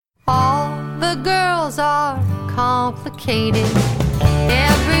the girls are complicated.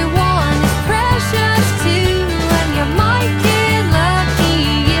 Everyone is precious too, and you might get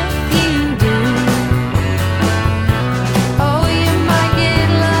lucky if you do. Oh, you might get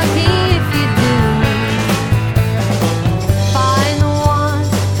lucky if you do. Find the one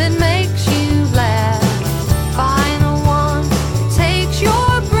that makes you laugh. Find the one that takes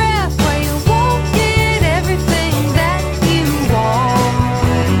your breath, where you won't get everything that you want.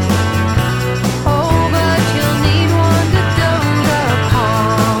 Oh, but you'll need one to dote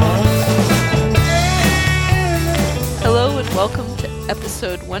upon. Hello and welcome to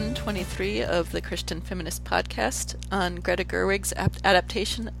episode 123 of the Christian Feminist podcast on Greta Gerwig's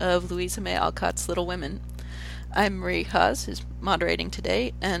adaptation of Louisa May Alcott's Little Women. I'm Marie Haas, who's moderating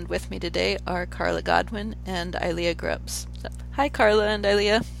today, and with me today are Carla Godwin and Ilea Grubbs. So, hi, Carla and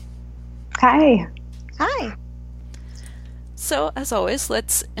Ilea. Hi. Hi. So, as always,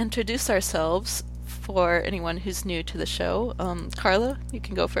 let's introduce ourselves for anyone who's new to the show. Carla, you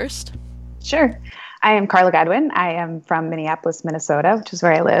can go first. Sure. I am Carla Godwin. I am from Minneapolis, Minnesota, which is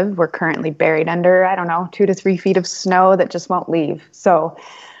where I live. We're currently buried under, 2 to 3 feet of snow that just won't leave. So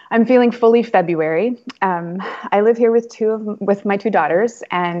I'm feeling fully February. I live here with my 2 daughters,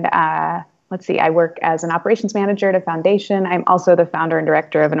 and I work as an operations manager at a foundation. I'm also the founder and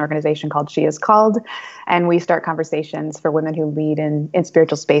director of an organization called She Is Called, and we start conversations for women who lead in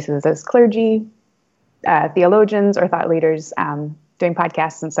spiritual spaces as clergy, theologians, or thought leaders, doing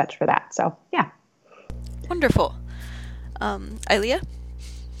podcasts and such for that. So, yeah. Wonderful. Ilea?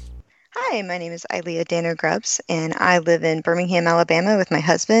 Hi, my name is Ilea Danner Grubbs, and I live in Birmingham, Alabama with my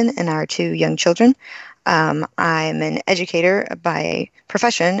husband and our 2 young children. I'm an educator by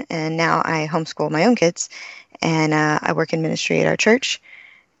profession, and now I homeschool my own kids, and I work in ministry at our church,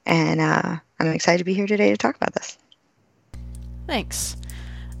 and I'm excited to be here today to talk about this. Thanks.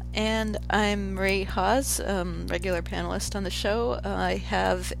 And I'm Marie Haas, regular panelist on the show. I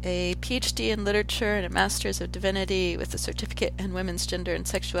have a PhD in literature and a Master's of Divinity with a certificate in women's gender and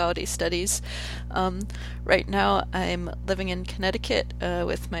sexuality studies. Right now I'm living in Connecticut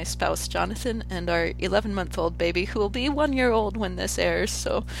with my spouse Jonathan and our 11-month-old baby, who will be 1 year old when this airs.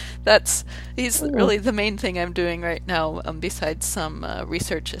 So he's really the main thing I'm doing right now, besides some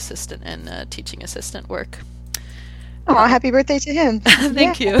research assistant and teaching assistant work. Oh, happy birthday to him.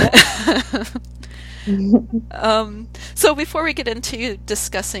 Thank you. So before we get into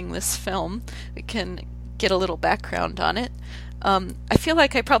discussing this film, we can get a little background on it. I feel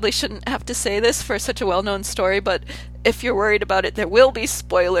like I probably shouldn't have to say this for such a well-known story, but if you're worried about it, there will be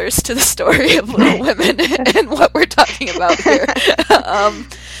spoilers to the story of Little Women and what we're talking about here.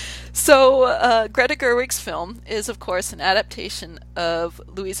 So Greta Gerwig's film is, of course, an adaptation of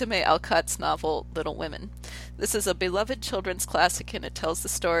Louisa May Alcott's novel Little Women. This is a beloved children's classic, and it tells the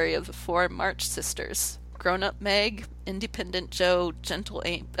story of the 4 March sisters: grown-up Meg, independent Jo, gentle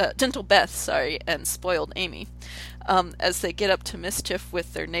Beth, and spoiled Amy, as they get up to mischief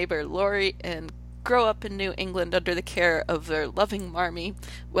with their neighbor Laurie and grow up in New England under the care of their loving Marmee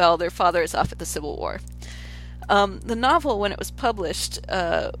while their father is off at the Civil War. The novel, when it was published,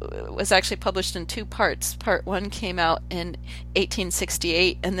 was actually published in 2 parts. Part 1 came out in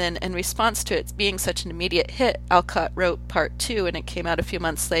 1868, and then in response to it being such an immediate hit, Alcott wrote Part 2, and it came out a few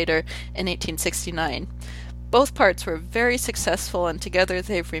months later in 1869. Both parts were very successful, and together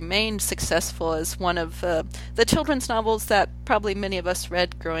they've remained successful as one of the children's novels that probably many of us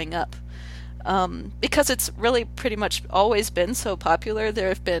read growing up. Because it's really pretty much always been so popular, there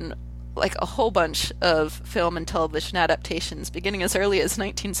have been like a whole bunch of film and television adaptations beginning as early as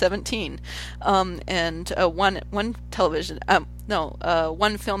 1917, and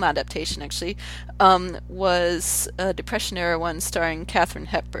one film adaptation actually was a Depression era one starring Katharine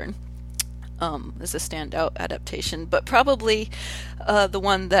Hepburn as a standout adaptation. But probably the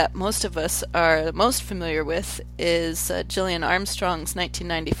one that most of us are most familiar with is Gillian Armstrong's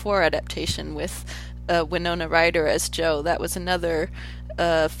 1994 adaptation with Winona Ryder as Jo. That was another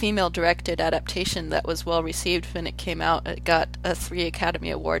female-directed adaptation that was well-received when it came out. It got 3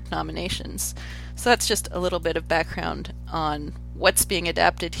 Academy Award nominations. So that's just a little bit of background on what's being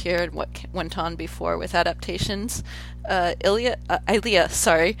adapted here and what went on before with adaptations. Ilea,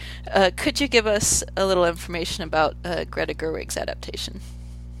 could you give us a little information about Greta Gerwig's adaptation?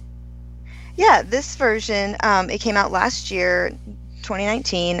 Yeah, this version, it came out last year,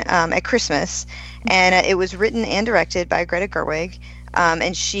 2019, at Christmas, and it was written and directed by Greta Gerwig.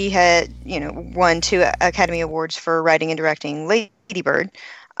 And she had, won 2 Academy Awards for writing and directing Lady Bird.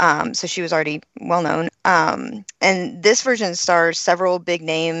 So she was already well known. And this version stars several big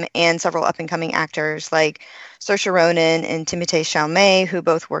name and several up and coming actors like Saoirse Ronan and Timothée Chalamet, who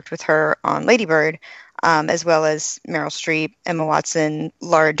both worked with her on Lady Bird, as well as Meryl Streep, Emma Watson,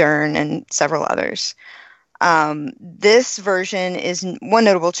 Laura Dern, and several others. This version is one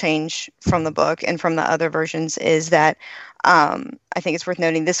notable change from the book and from the other versions is that I think it's worth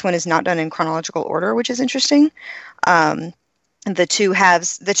noting this one is not done in chronological order, which is interesting. The two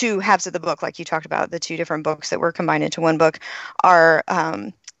halves of the book, like you talked about, the two different books that were combined into one book, are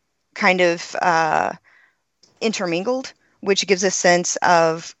kind of intermingled, which gives a sense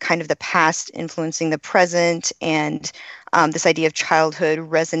of kind of the past influencing the present and this idea of childhood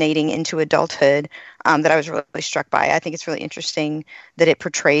resonating into adulthood that I was really struck by. I think it's really interesting that it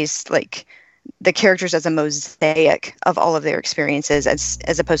portrays like the characters as a mosaic of all of their experiences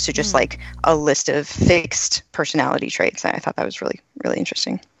as opposed to just like a list of fixed personality traits. I thought that was really, really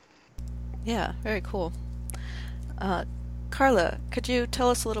interesting. Yeah, very cool. Carla, could you tell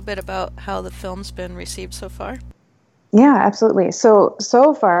us a little bit about how the film's been received so far? Yeah, absolutely. So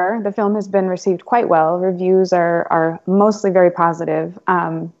far, the film has been received quite well. Reviews are mostly very positive.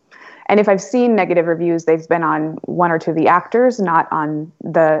 And if I've seen negative reviews, they've been on one or two of the actors, not on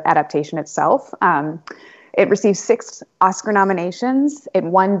the adaptation itself. It received 6 Oscar nominations. It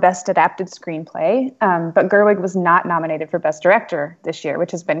won Best Adapted Screenplay, but Gerwig was not nominated for Best Director this year,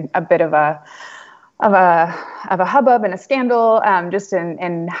 which has been a bit of a hubbub and a scandal, just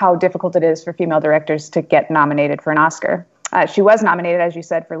in how difficult it is for female directors to get nominated for an Oscar. She was nominated, as you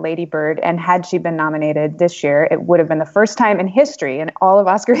said, for Lady Bird, and had she been nominated this year, it would have been the first time in history, in all of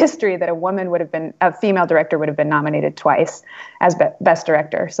Oscar history, that a female director would have been nominated twice as Best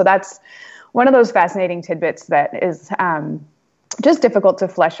Director. So that's one of those fascinating tidbits that is just difficult to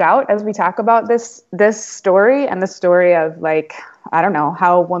flesh out as we talk about this story and the story of, like, I don't know,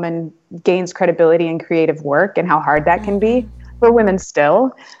 how a woman gains credibility in creative work and how hard that can be for women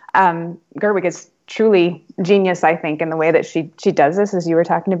still. Gerwig is truly genius, I think, in the way that she does this, as you were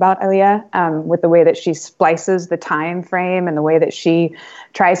talking about, Aaliyah, with the way that she splices the time frame and the way that she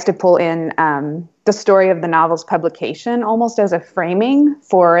tries to pull in the story of the novel's publication almost as a framing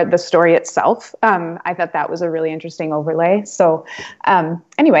for the story itself. I thought that was a really interesting overlay. So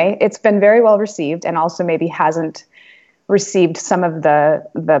anyway, it's been very well received, and also maybe hasn't received some of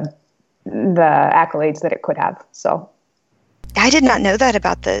the accolades that it could have. So I did not know that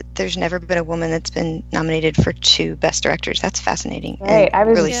about there's never been a woman that's been nominated for 2 Best Directors. That's fascinating. Right. I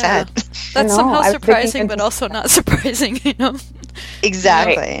was really sad. That's somehow surprising, but also not surprising,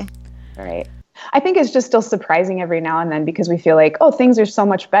 Exactly. Right. I think it's just still surprising every now and then because we feel like, oh, things are so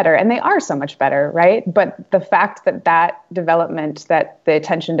much better, and they are so much better, right? But the fact that development, that the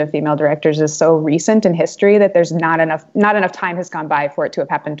attention to female directors is so recent in history that there's not enough time has gone by for it to have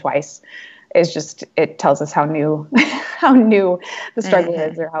happened twice, is just, it tells us how new the struggle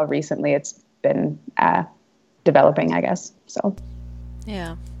is, or how recently it's been developing, I guess. So,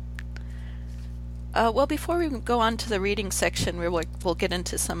 yeah. Well, before we go on to the reading section, we'll get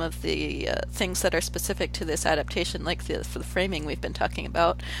into some of the things that are specific to this adaptation, like for the framing we've been talking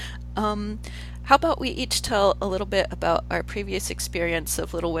about. How about we each tell a little bit about our previous experience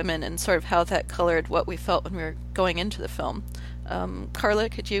of Little Women and sort of how that colored what we felt when we were going into the film. Carla,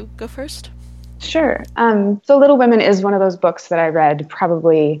 could you go first? Sure. So Little Women is one of those books that I read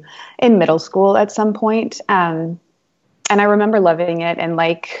probably in middle school at some point. And I remember loving it. And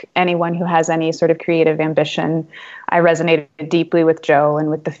like anyone who has any sort of creative ambition, I resonated deeply with Jo and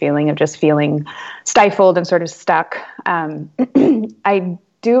with the feeling of just feeling stifled and sort of stuck. I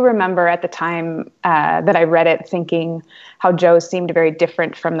do remember at the time that I read it thinking how Jo seemed very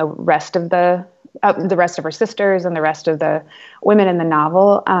different from the rest of her sisters and the rest of the women in the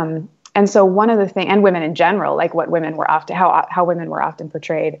novel. And so one of the things, and women in general, like what women were often, how women were often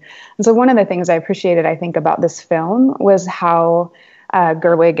portrayed. And so one of the things I appreciated, I think, about this film was how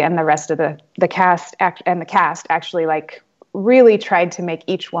Gerwig and the rest of the cast actually like really tried to make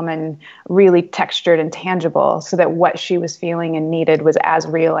each woman really textured and tangible, so that what she was feeling and needed was as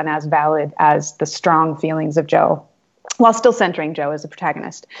real and as valid as the strong feelings of Jo, while still centering Jo as a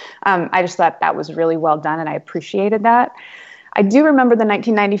protagonist. I just thought that was really well done, and I appreciated that. I do remember the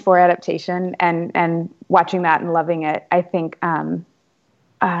 1994 adaptation and watching that and loving it. I think, one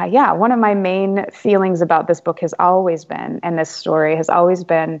of my main feelings about this book has always been, and this story has always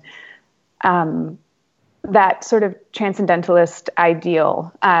been, that sort of transcendentalist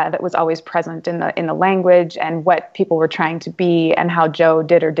ideal that was always present in the language and what people were trying to be, and how Jo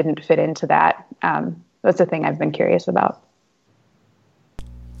did or didn't fit into that. That's the thing I've been curious about.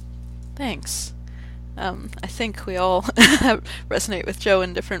 Thanks. I think we all resonate with Joe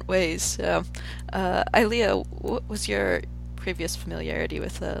in different ways. Ilea, what was your previous familiarity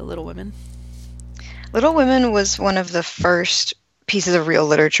with Little Women? Little Women was one of the first pieces of real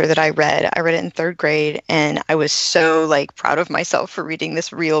literature that I read. I read it in third grade, and I was so like proud of myself for reading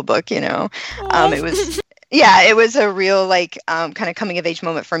this real book. It was. Yeah, it was a real like kind of coming of age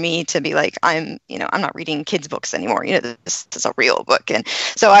moment for me to be like, I'm not reading kids' books anymore. This is a real book, and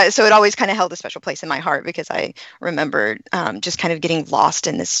so it always kind of held a special place in my heart because I remember just kind of getting lost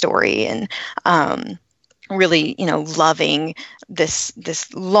in this story and really loving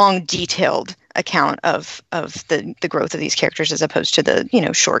this long detailed account of the growth of these characters as opposed to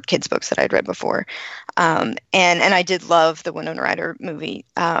the short kids' books that I'd read before, and I did love the Winona Ryder movie.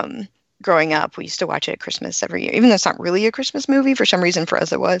 Growing up, we used to watch it at Christmas every year, even though it's not really a Christmas movie. For some reason, for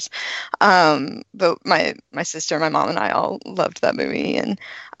us, it was. But my sister, my mom, and I all loved that movie. And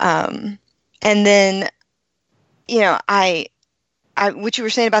then, I what you were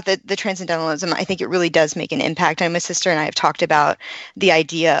saying about the transcendentalism, I think it really does make an impact. And my sister and I have talked about the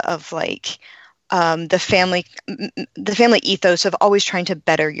idea of like the family ethos of always trying to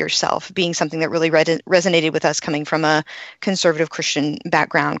better yourself being something that really resonated with us coming from a conservative Christian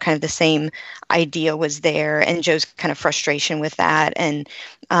background. Kind of the same idea was there, and Joe's kind of frustration with that, and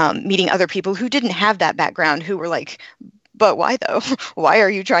meeting other people who didn't have that background who were like, but why though? Why are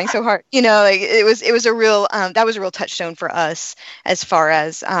you trying so hard? Like it was a real that was a real touchstone for us as far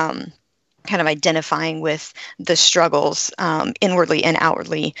as kind of identifying with the struggles inwardly and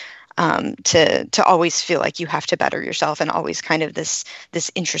outwardly. To always feel like you have to better yourself and always kind of this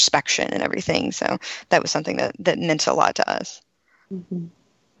introspection and everything. So that was something that meant a lot to us. Mm-hmm.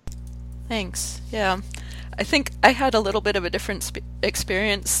 Thanks. Yeah. I think I had a little bit of a different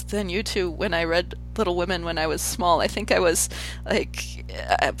experience than you two when I read Little Women when I was small. I think I was like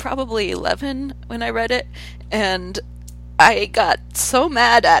probably 11 when I read it, and I got so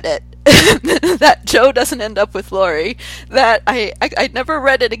mad at it that Joe doesn't end up with Lori that I never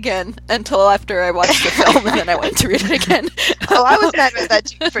read it again until after I watched the film, and then I went to read it again. Oh, I was mad with that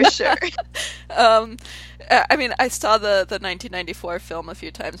too, for sure. I mean, I saw the 1994 film a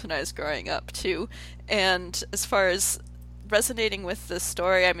few times when I was growing up too, and as far as resonating with the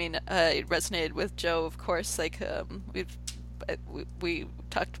story, I mean, it resonated with Joe, of course. Like we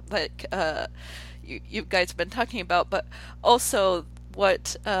talked, like you guys have been talking about, but also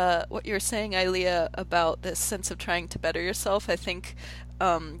what you were saying, Ilea, about this sense of trying to better yourself. I think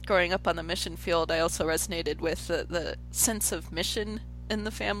growing up on the mission field, I also resonated with the sense of mission in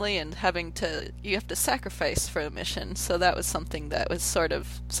the family and you have to sacrifice for a mission. So that was something that was sort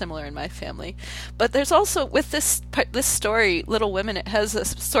of similar in my family. But there's also, with this story, Little Women, it has a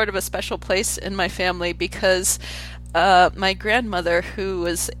sort of a special place in my family because my grandmother, who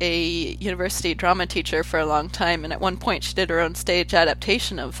was a university drama teacher for a long time, and at one point she did her own stage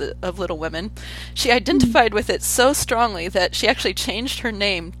adaptation of Little Women, she identified with it so strongly that she actually changed her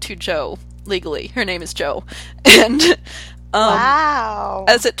name to Jo legally. Her name is Jo. And wow.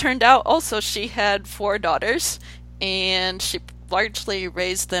 As it turned out, also she had 4 daughters, and she largely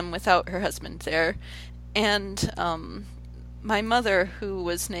raised them without her husband there. And my mother, who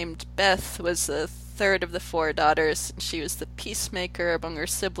was named Beth, was the third of the 4 daughters. She was the peacemaker among her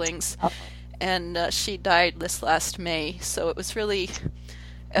siblings, and she died this last May. So it was really,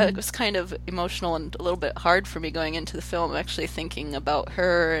 it was kind of emotional and a little bit hard for me going into the film, actually thinking about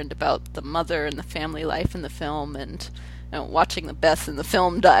her and about the mother and the family life in the film, and watching the Beth in the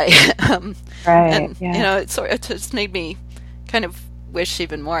film die. Right. And Yeah. it just made me kind of wish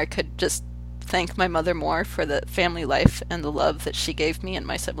even more I could just thank my mother more for the family life and the love that she gave me and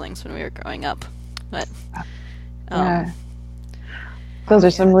my siblings when we were growing up. But Yeah. Those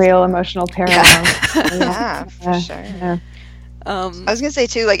are some real emotional parallels. Yeah, for sure. Yeah. I was gonna say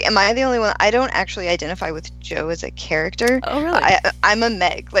too, like, am I the only one? I don't actually identify with Jo as a character. Oh, really? I'm a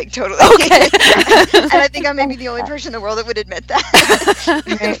Meg, like totally. Okay. And I think I may be the only person in the world that would admit that.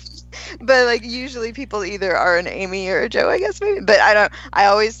 Right. But like, usually people either are an Amy or a Jo, I guess maybe. But I don't. I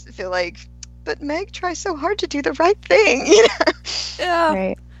always feel like, but Meg tries so hard to do the right thing. Yeah.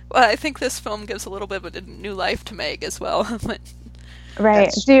 Right. Well, I think this film gives a little bit of a new life to Meg as well.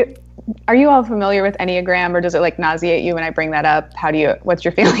 Right. Are you all familiar with Enneagram, or does it like nauseate you when I bring that up? What's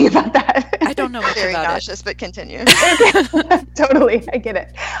your feeling about that? I don't know much Very about nauseous, but continue. Totally. I get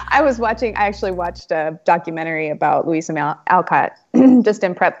it. I actually watched a documentary about Louisa May Alcott just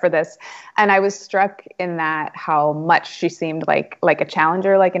in prep for this. And I was struck in that how much she seemed like a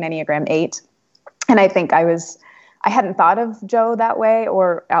challenger, like an Enneagram 8. And I think I was I hadn't thought of Joe that way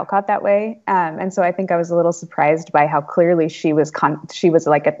or Alcott that way. And so I think I was a little surprised by how clearly she was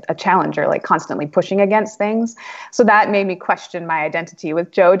like a challenger, like constantly pushing against things. So that made me question my identity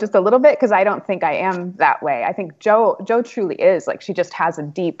with Joe just a little bit, because I don't think I am that way. I think Joe truly is, like, she just has a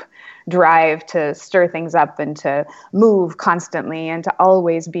deep drive to stir things up and to move constantly and to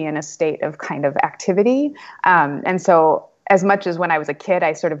always be in a state of kind of activity. And so as much as when I was a kid,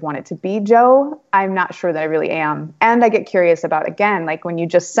 I sort of wanted to be Joe, I'm not sure that I really am. And I get curious about, again, like when you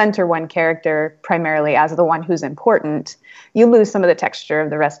just center one character primarily as the one who's important, you lose some of the texture of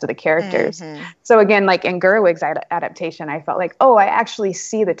the rest of the characters. Mm-hmm. So again, like in Gerwig's adaptation, I felt like, oh, I actually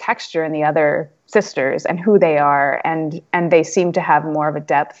see the texture in the other sisters and who they are. And they seem to have more of a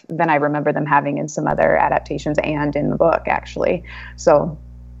depth than I remember them having in some other adaptations and in the book, actually. So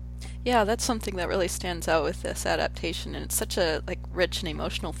yeah, that's something that really stands out with this adaptation, and it's such a rich and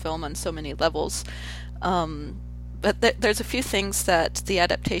emotional film on so many levels. But there's a few things that the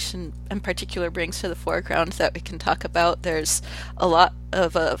adaptation in particular brings to the foreground that we can talk about. There's a lot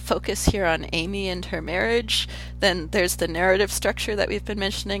of a focus here on Amy and her marriage. Then there's the narrative structure that we've been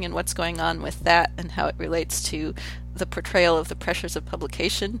mentioning and what's going on with that and how it relates to the portrayal of the pressures of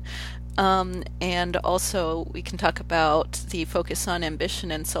publication. And also we can talk about the focus on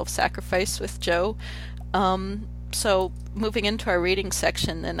ambition and self-sacrifice with Joe. So moving into our reading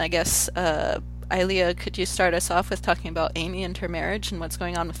section, then I guess, Ilea, could you start us off with talking about Amy and her marriage and what's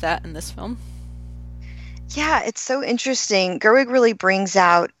going on with that in this film? Yeah, it's so interesting. Gerwig really brings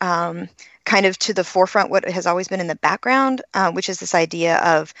out kind of to the forefront what has always been in the background, which is this idea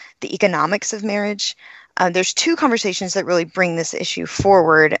of the economics of marriage. There's two conversations that really bring this issue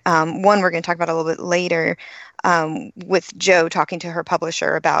forward. One we're going to talk about a little bit later, with Joe talking to her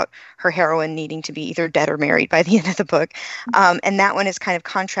publisher about her heroine needing to be either dead or married by the end of the book. And that one is kind of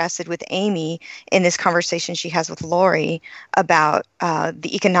contrasted with Amy in this conversation she has with Laurie about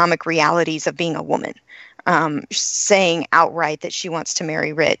the economic realities of being a woman. Saying outright that she wants to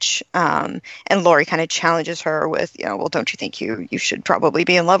marry rich. And Laurie kind of challenges her with, well, don't you think you should probably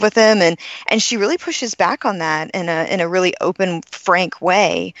be in love with him? And she really pushes back on that in a really open, frank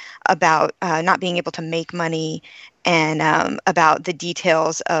way about not being able to make money and about the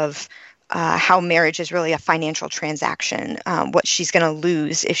details of how marriage is really a financial transaction, what she's going to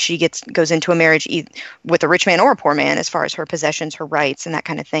lose if she goes into a marriage with a rich man or a poor man as far as her possessions, her rights, and that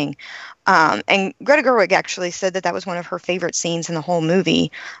kind of thing. And Greta Gerwig actually said that was one of her favorite scenes in the whole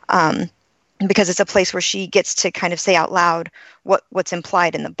movie, because it's a place where she gets to kind of say out loud what's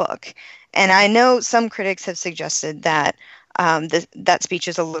implied in the book. And I know some critics have suggested that that speech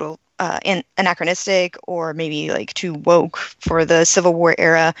is a little anachronistic or maybe too woke for the Civil War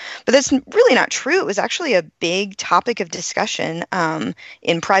era, but that's really not true. It was actually a big topic of discussion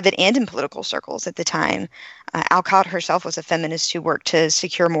in private and in political circles at the time. Alcott herself was a feminist who worked to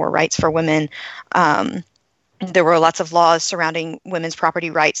secure more rights for women. There were lots of laws surrounding women's property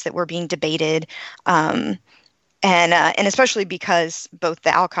rights that were being debated. And especially because both the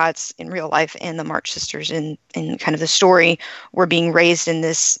Alcotts in real life and the March sisters in kind of the story were being raised in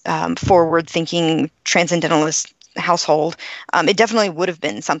this forward-thinking transcendentalist household, it definitely would have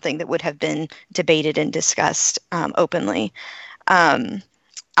been something that would have been debated and discussed openly.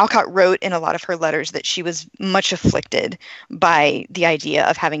 Alcott wrote in a lot of her letters that she was much afflicted by the idea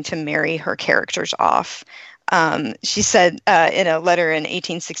of having to marry her characters off. She said in a letter in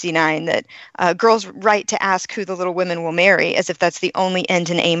 1869 that girls write to ask who the little women will marry as if that's the only end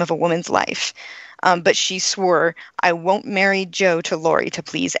and aim of a woman's life. But she swore, I won't marry Joe to Laurie to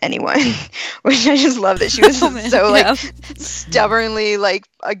please anyone, which I just love that she was stubbornly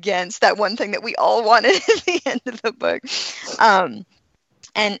against that one thing that we all wanted at the end of the book.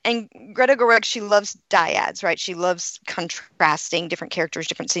 And Greta Gerwig, she loves dyads, right? She loves contrasting different characters,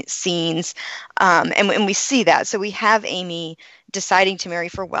 different scenes. And we see that. So we have Amy deciding to marry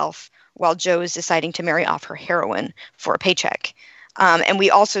for wealth while Jo is deciding to marry off her heroine for a paycheck. And we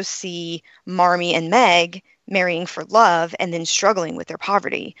also see Marmee and Meg marrying for love and then struggling with their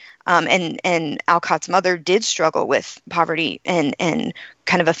poverty. And Alcott's mother did struggle with poverty and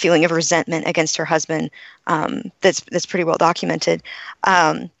kind of a feeling of resentment against her husband that's pretty well documented.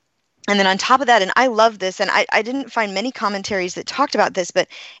 And then on top of that, and I love this, and I didn't find many commentaries that talked about this, but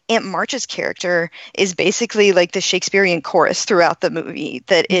Aunt March's character is basically like the Shakespearean chorus throughout the movie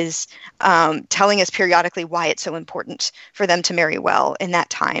that is telling us periodically why it's so important for them to marry well in that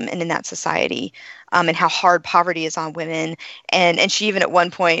time and in that society, and how hard poverty is on women. And she even at one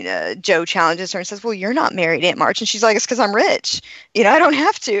point, Jo challenges her and says, well, you're not married, Aunt March. And she's like, it's because I'm rich. I don't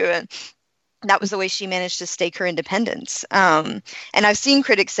have to. that was the way she managed to stake her independence. And I've seen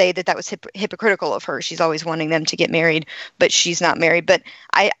critics say that was hypocritical of her. She's always wanting them to get married, but she's not married. But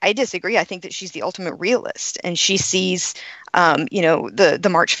I disagree. I think that she's the ultimate realist, and she sees, the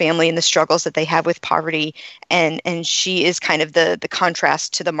March family and the struggles that they have with poverty, and she is kind of the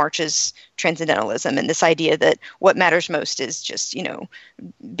contrast to the March's transcendentalism and this idea that what matters most is just,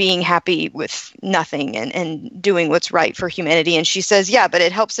 being happy with nothing and doing what's right for humanity. And she says, yeah, but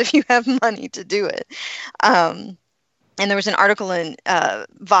it helps if you have money to do it. And there was an article in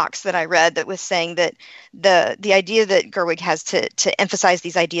Vox that I read that was saying that the idea that Gerwig has to emphasize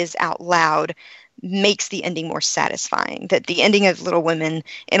these ideas out loud makes the ending more satisfying, that the ending of Little Women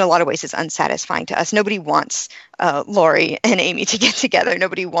in a lot of ways is unsatisfying to us. Nobody wants Laurie and Amy to get together.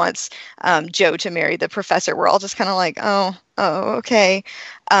 Nobody wants Joe to marry the professor. We're all just kind of like, oh, okay.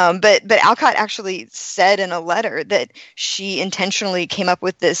 But Alcott actually said in a letter that she intentionally came up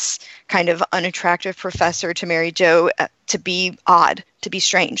with this kind of unattractive professor to marry Joe to be odd, to be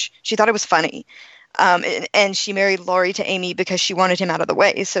strange. She thought it was funny. And she married Laurie to Amy because she wanted him out of the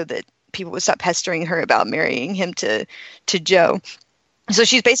way so that people would stop pestering her about marrying him to Joe. So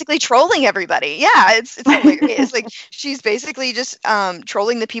she's basically trolling everybody. Yeah, it's hilarious. Like, she's basically just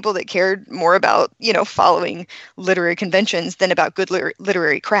trolling the people that cared more about, following literary conventions than about good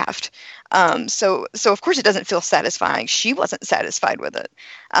literary craft. So of course it doesn't feel satisfying. She wasn't satisfied with it.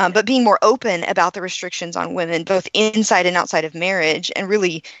 But being more open about the restrictions on women, both inside and outside of marriage, and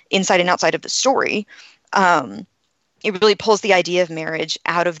really inside and outside of the story, it really pulls the idea of marriage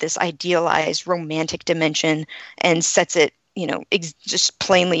out of this idealized romantic dimension and sets it, just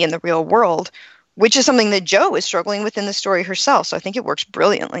plainly in the real world, which is something that Joe is struggling with in the story herself. So I think it works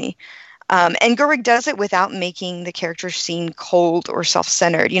brilliantly. And Gerwig does it without making the characters seem cold or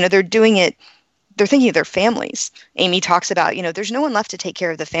self-centered. They're doing it, they're thinking of their families. Amy talks about, there's no one left to take care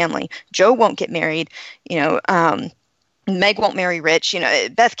of the family. Joe won't get married, Meg won't marry Rich,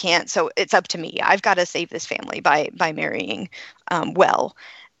 Beth can't, so it's up to me. I've got to save this family by marrying well.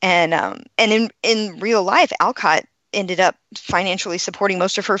 And in real life, Alcott ended up financially supporting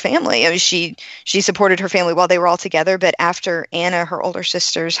most of her family. I mean, she supported her family while they were all together, but after Anna, her older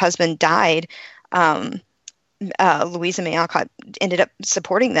sister's husband, died, Louisa May Alcott ended up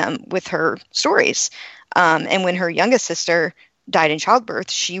supporting them with her stories. And when her youngest sister died in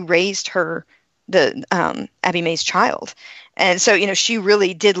childbirth, she raised Abby May's child. And so, she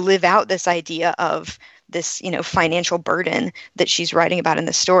really did live out this idea of this, financial burden that she's writing about in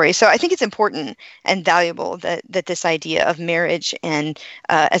the story. So I think it's important and valuable that this idea of marriage and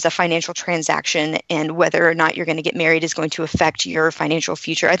as a financial transaction and whether or not you're going to get married is going to affect your financial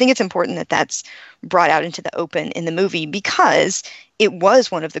future. I think it's important that that's brought out into the open in the movie because it was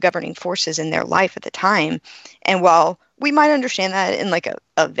one of the governing forces in their life at the time. And while we might understand that in like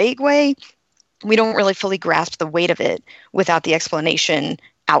a vague way, we don't really fully grasp the weight of it without the explanation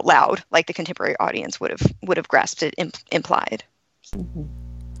out loud, like the contemporary audience would have grasped it implied.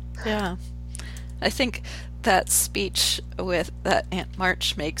 Yeah, I think that speech that Aunt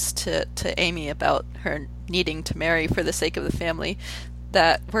March makes to Amy about her needing to marry for the sake of the family,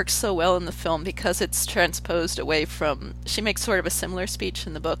 that works so well in the film because it's transposed away from. She makes sort of a similar speech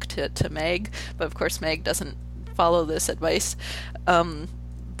in the book to Meg, but of course Meg doesn't follow this advice.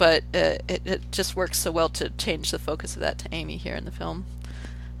 But it just works so well to change the focus of that to Amy here in the film.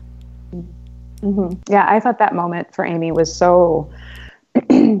 Mm-hmm. Yeah, I thought that moment for Amy was so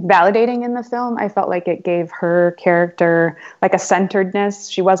validating in the film. I felt like it gave her character like a centeredness.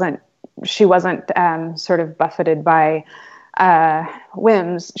 She wasn't sort of buffeted by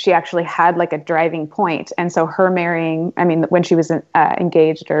whims. She actually had like a driving point. And so her marrying, when she was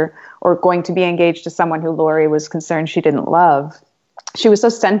engaged or going to be engaged to someone who Laurie was concerned she didn't love, she was so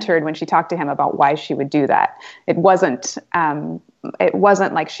centered when she talked to him about why she would do that. It wasn't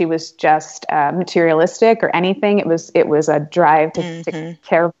like she was just materialistic or anything. It was a drive to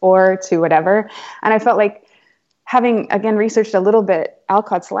care for, to whatever. And I felt like, having again researched a little bit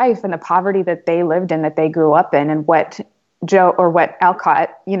Alcott's life and the poverty that they lived in, that they grew up in, and what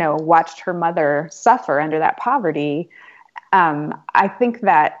Alcott, watched her mother suffer under that poverty. I think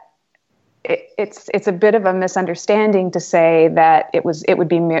that it's a bit of a misunderstanding to say that it would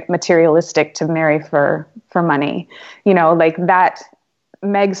be materialistic to marry for money, like that.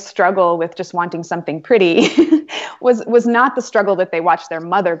 Meg's struggle with just wanting something pretty was not the struggle that they watched their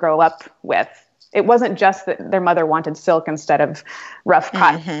mother grow up with. It wasn't just that their mother wanted silk instead of rough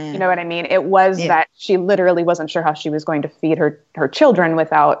cotton. You know what I mean? It was that she literally wasn't sure how she was going to feed her children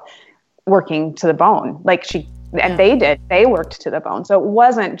without working to the bone. Like And they worked to the bone. So it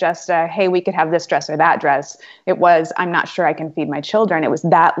wasn't just hey, we could have this dress or that dress. It was, I'm not sure I can feed my children. It was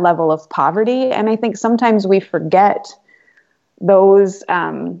that level of poverty. And I think sometimes we forget those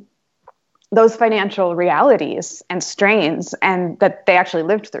financial realities and strains, and that they actually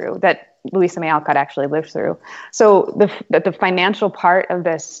lived through, that Louisa May Alcott actually lived through. So the financial part of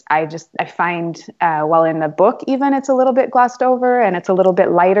this, I find, while in the book even it's a little bit glossed over and it's a little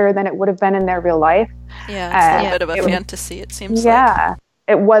bit lighter than it would have been in their real life. Yeah, it's a little bit of a fantasy, it seems like. Yeah,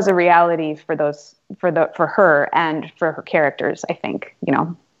 it was a reality for her and for her characters, I think,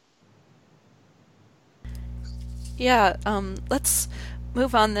 Yeah, let's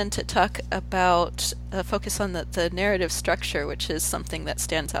move on then to talk about, focus on the narrative structure, which is something that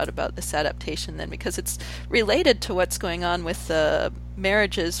stands out about this adaptation then, because it's related to what's going on with the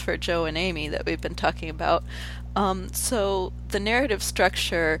marriages for Jo and Amy that we've been talking about. So the narrative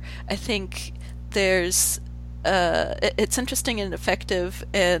structure, I think there's, it's interesting and effective,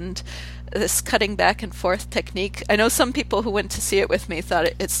 and this cutting back and forth technique. I know some people who went to see it with me thought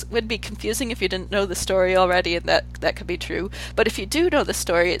it would be confusing if you didn't know the story already, and that could be true. But if you do know the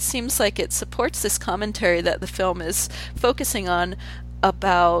story, it seems like it supports this commentary that the film is focusing on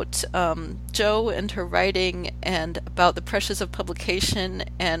about Jo and her writing, and about the pressures of publication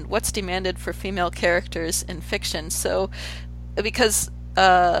and what's demanded for female characters in fiction. So, because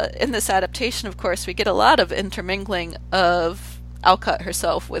in this adaptation, of course, we get a lot of intermingling of Alcott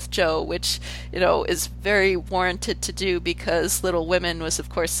herself with Jo, which, is very warranted to do, because Little Women was, of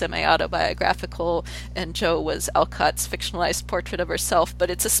course, semi-autobiographical, and Jo was Alcott's fictionalized portrait of herself,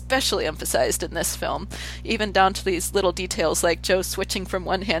 but it's especially emphasized in this film, even down to these little details like Jo switching from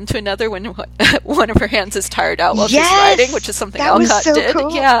one hand to another when one of her hands is tired out while she's writing, which is something Alcott did.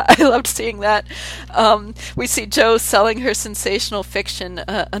 Cool. Yeah, I loved seeing that. We see Jo selling her sensational fiction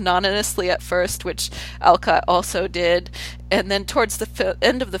anonymously at first, which Alcott also did. And then towards the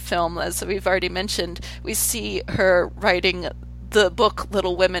end of the film, as we've already mentioned, we see her writing the book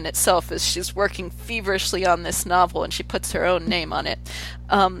Little Women itself as she's working feverishly on this novel, and she puts her own name on it.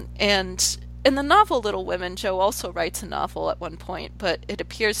 And in the novel Little Women, Jo also writes a novel at one point, but it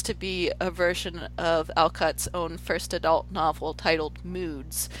appears to be a version of Alcott's own first adult novel titled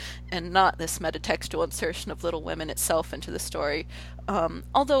Moods, and not this metatextual insertion of Little Women itself into the story.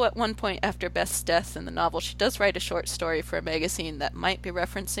 Although at one point after Beth's death in the novel, she does write a short story for a magazine that might be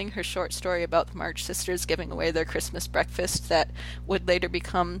referencing her short story about the March sisters giving away their Christmas breakfast that would later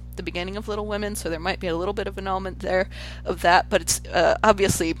become the beginning of Little Women, so there might be a little bit of an element there of that, but it's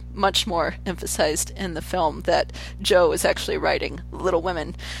obviously much more emphasized in the film that Jo is actually writing Little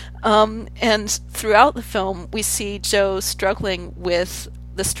Women. And throughout the film, we see Jo struggling with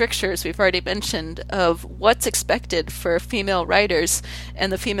the strictures we've already mentioned of what's expected for female writers and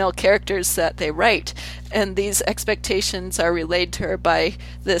the female characters that they write. And these expectations are relayed to her by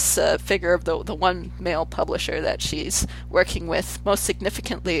this figure of the one male publisher that she's working with. Most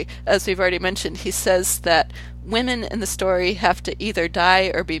significantly, as we've already mentioned, he says that women in the story have to either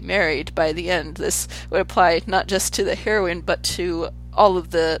die or be married by the end. This would apply not just to the heroine, but to all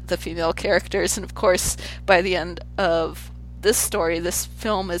of the female characters. And of course, by the end of this story, this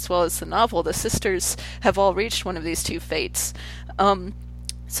film, as well as the novel, the sisters have all reached one of these two fates.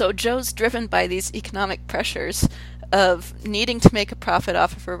 So Jo's driven by these economic pressures of needing to make a profit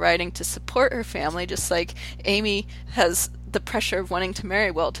off of her writing to support her family, just like Amy has the pressure of wanting to marry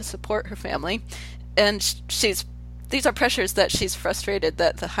well to support her family. And these are pressures that she's frustrated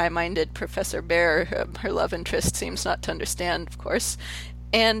that the high-minded Professor Bear, her love interest, seems not to understand, of course.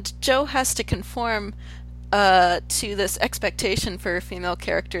 And Jo has to conform to this expectation for her female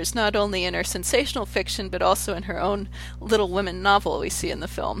characters, not only in her sensational fiction, but also in her own Little Women novel we see in the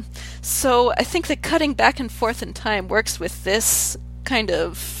film. So I think that cutting back and forth in time works with this kind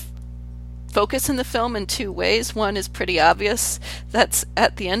of focus in the film in two ways. One is pretty obvious. That's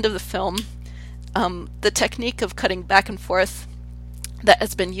at the end of the film. The technique of cutting back and forth that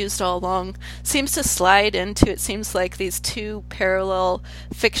has been used all along seems to slide into, it seems like, these two parallel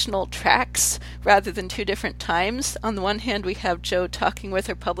fictional tracks rather than two different times. On the one hand, we have Jo talking with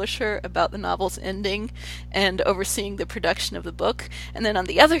her publisher about the novel's ending and overseeing the production of the book. And then on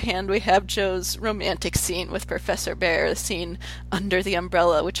the other hand, we have Jo's romantic scene with Professor Bear, the scene Under the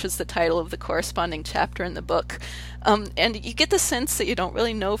Umbrella, which was the title of the corresponding chapter in the book. And you get the sense that you don't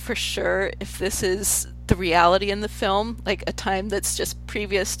really know for sure if this is the reality in the film, like a time that's just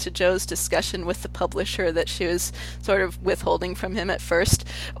previous to Jo's discussion with the publisher that she was sort of withholding from him at first,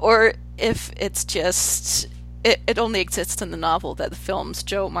 or if it's just, it only exists in the novel that the film's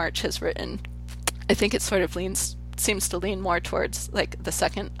Jo March has written. I think it sort of seems to lean more towards like the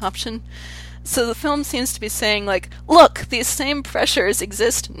second option. So the film seems to be saying, like, look, these same pressures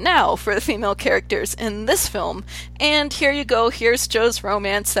exist now for the female characters in this film, and here you go, here's Joe's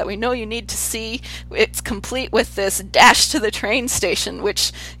romance that we know you need to see. It's complete with this dash to the train station,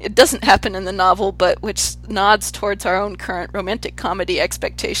 which it doesn't happen in the novel, but which nods towards our own current romantic comedy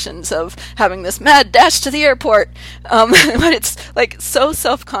expectations of having this mad dash to the airport. But it's, like, so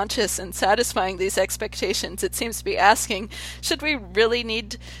self-conscious and satisfying these expectations. It seems to be asking, should we really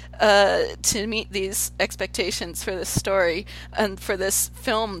need to meet these expectations for this story and for this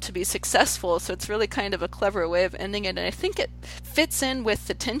film to be successful? So it's really kind of a clever way of ending it, and I think it fits in with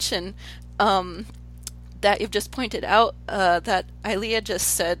the tension that you've just pointed out, that Ilea just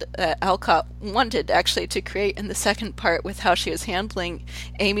said Alcott wanted actually to create in the second part with how she was handling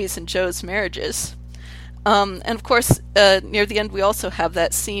Amy's and Joe's marriages. And of course, near the end we also have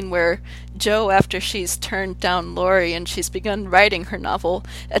that scene where Jo, after she's turned down Laurie and she's begun writing her novel,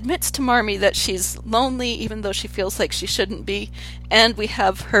 admits to Marmee that she's lonely even though she feels like she shouldn't be, and we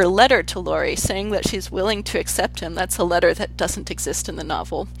have her letter to Laurie saying that she's willing to accept him. That's a letter that doesn't exist in the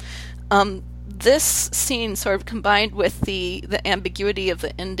novel. This scene, sort of combined with the ambiguity of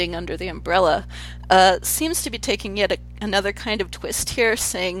the ending under the umbrella, seems to be taking yet another kind of twist here,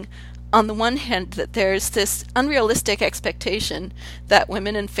 saying, on the one hand, that there's this unrealistic expectation that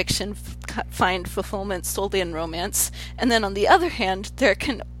women in fiction find fulfillment solely in romance, and then on the other hand, there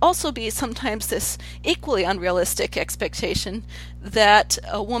can also be sometimes this equally unrealistic expectation that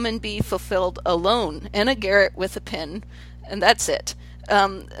a woman be fulfilled alone in a garret with a pen, and that's it.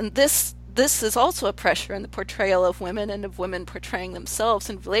 And this is also a pressure in the portrayal of women and of women portraying themselves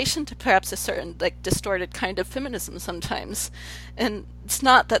in relation to perhaps a certain, like, distorted kind of feminism sometimes. And it's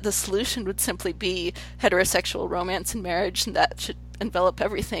not that the solution would simply be heterosexual romance and marriage and that should envelop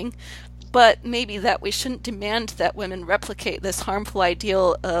everything, but maybe that we shouldn't demand that women replicate this harmful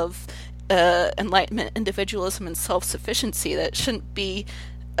ideal of enlightenment, individualism, and self-sufficiency. That shouldn't be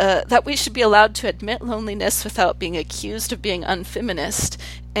that we should be allowed to admit loneliness without being accused of being unfeminist.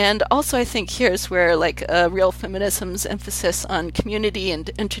 And also I think here's where, like, real feminism's emphasis on community and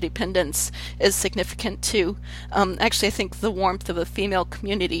interdependence is significant too. Actually, I think the warmth of a female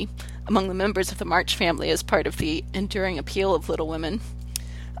community among the members of the March family is part of the enduring appeal of Little Women.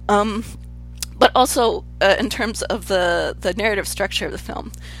 But also, in terms of the narrative structure of the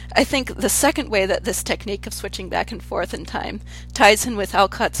film, I think the second way that this technique of switching back and forth in time ties in with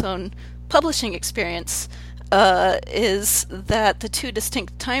Alcott's own publishing experience is that the two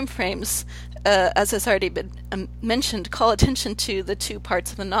distinct time frames, as has already been mentioned, call attention to the two parts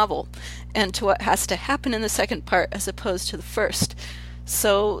of the novel and to what has to happen in the second part as opposed to the first.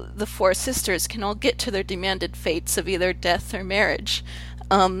 So the four sisters can all get to their demanded fates of either death or marriage.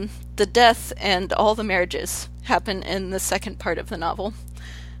 The death and all the marriages happen in the second part of the novel.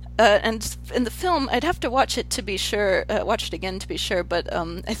 And in the film, I'd have to watch it to be sure, watch it again to be sure, but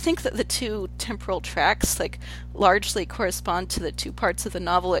I think that the two temporal tracks, like, largely correspond to the two parts of the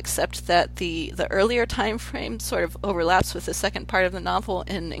novel, except that the earlier time frame sort of overlaps with the second part of the novel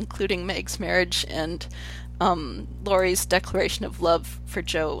in including Meg's marriage and Laurie's declaration of love for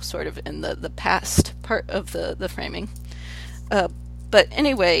Jo sort of in the past part of the framing. But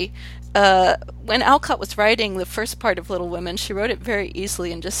anyway, when Alcott was writing the first part of Little Women, she wrote it very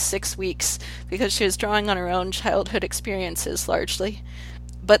easily in just 6 weeks because she was drawing on her own childhood experiences largely.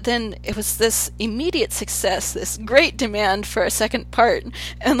 But then it was this immediate success, this great demand for a second part.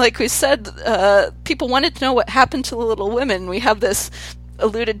 And like we said, people wanted to know what happened to the Little Women. We have this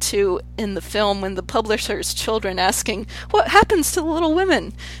alluded to in the film when the publisher's children asking, what happens to the Little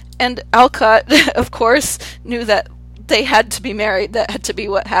Women? And Alcott, of course, knew that they had to be married. That had to be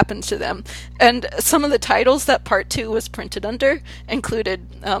what happened to them. And some of the titles that part 2 was printed under included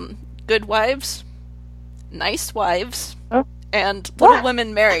Good Wives, Nice Wives, and Little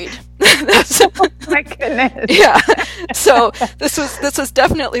Women Married. Oh my goodness. Yeah. So this was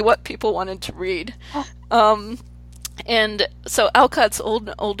definitely what people wanted to read. And so Alcott's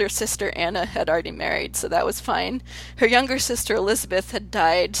older sister Anna had already married, so that was fine. Her younger sister Elizabeth had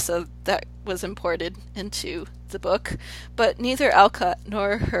died, so that was imported into the book. But neither Alcott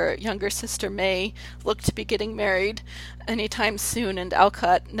nor her younger sister May looked to be getting married anytime soon, and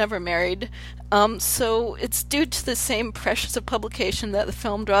Alcott never married. So it's due to the same pressures of publication that the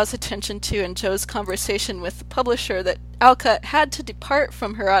film draws attention to in Jo's conversation with the publisher that Alcott had to depart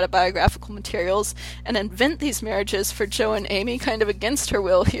from her autobiographical materials and invent these marriages for Jo and Amy, kind of against her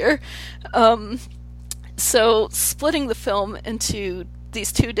will here. So splitting the film into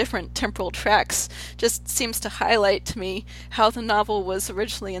these two different temporal tracks just seems to highlight to me how the novel was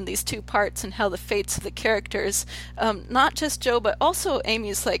originally in these two parts and how the fates of the characters, not just Jo, but also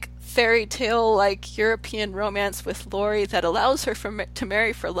Amy's like fairy tale like European romance with Laurie that allows her to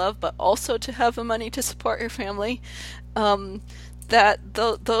marry for love, but also to have the money to support her family.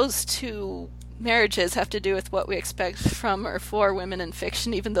 Those two marriages have to do with what we expect from or for women in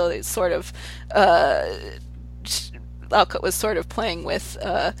fiction, even though they sort of Alcott was sort of playing with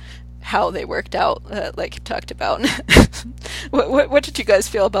how they worked out, like you talked about. What did you guys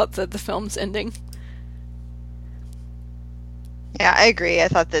feel about the film's ending? Yeah, I agree. I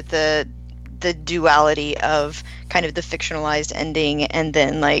thought that the duality of kind of the fictionalized ending and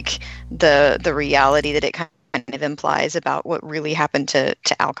then like the reality that it kind of implies about what really happened to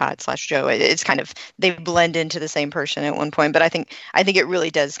Alcott / Jo, it's kind of, they blend into the same person at one point. But I think it really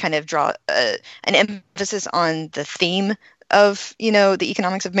does kind of draw an emphasis on the theme of, you know, the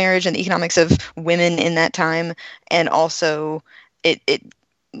economics of marriage and the economics of women in that time, and also it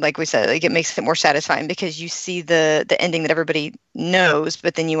like we said, like it makes it more satisfying because you see the ending that everybody knows,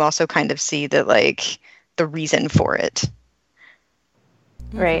 but then you also kind of see the like the reason for it.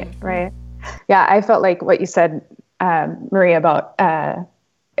 Right. Yeah, I felt like what you said, Maria, about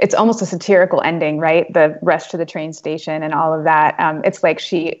it's almost a satirical ending, right? The rush to the train station and all of that. It's like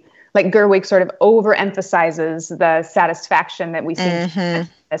Gerwig sort of overemphasizes the satisfaction that we see in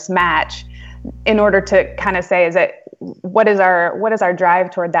this match in order to kind of say, what is our drive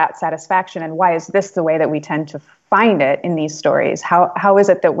toward that satisfaction, and why is this the way that we tend to find it in these stories? How is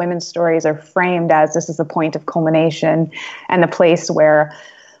it that women's stories are framed as this is the point of culmination and the place where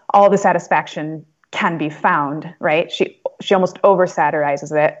all the satisfaction can be found, right? She almost over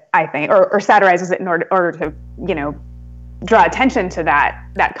satirizes it, I think, or satirizes it in order to, you know, draw attention to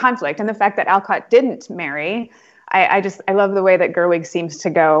that conflict. And the fact that Alcott didn't marry, I love the way that Gerwig seems to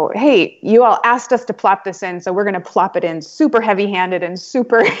go, hey, you all asked us to plop this in, so we're going to plop it in super heavy-handed and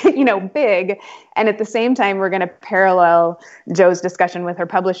super, you know, big. And at the same time, we're going to parallel Jo's discussion with her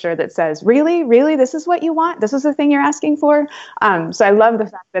publisher that says, really, this is what you want? This is the thing you're asking for? So I love the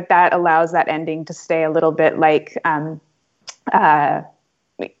fact that allows that ending to stay a little bit like,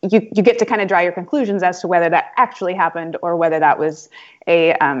 you get to kind of draw your conclusions as to whether that actually happened or whether that was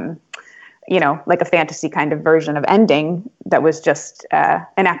a, you know, like a fantasy kind of version of ending that was just an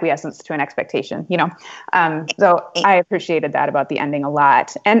acquiescence to an expectation, you know. So I appreciated that about the ending a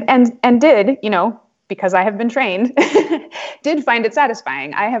lot, and did, you know, because I have been trained, did find it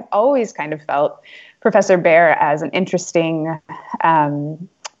satisfying. I have always kind of felt Professor Bear as an interesting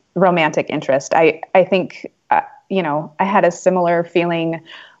romantic interest. I think, you know, I had a similar feeling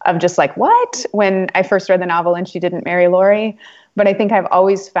of just like, what? When I first read the novel and she didn't marry Laurie. But I think I've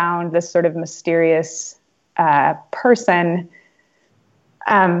always found this sort of mysterious person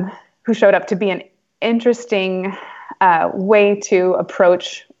who showed up to be an interesting way to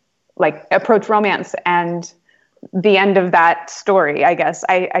approach romance and the end of that story, I guess.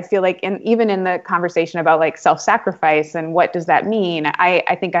 I feel like even in the conversation about like self-sacrifice and what does that mean,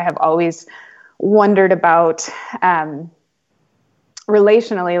 I think I have always wondered about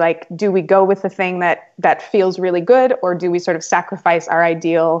relationally, like, do we go with the thing that feels really good, or do we sort of sacrifice our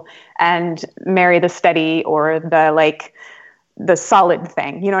ideal and marry the steady or the solid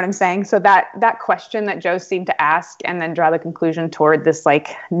thing? You know what I'm saying? So that question that Jo seemed to ask and then draw the conclusion toward this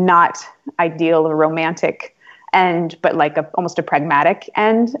like not ideal or romantic end, but like almost a pragmatic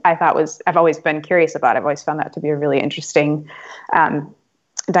end, I've always been curious about. I've always found that to be a really interesting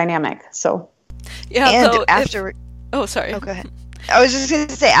dynamic. So yeah. And after, oh, sorry. Oh, go ahead. I was just going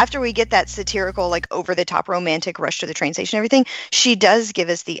to say, after we get that satirical, like over-the-top romantic rush to the train station and everything, she does give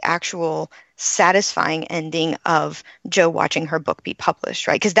us the actual satisfying ending of Jo watching her book be published,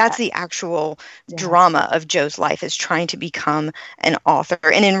 right? Because that's the actual drama of Jo's life, is trying to become an author.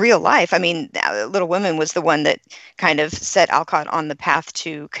 And in real life, I mean, Little Women was the one that kind of set Alcott on the path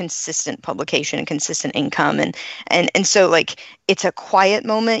to consistent publication and consistent income. And so, like, it's a quiet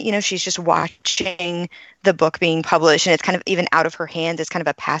moment, you know, she's just watching the book being published, and it's kind of even out of her hands. It's kind of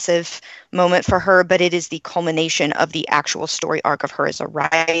a passive moment for her, but it is the culmination of the actual story arc of her as a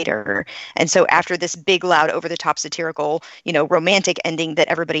writer. And so after this big, loud, over-the-top satirical, you know, romantic ending that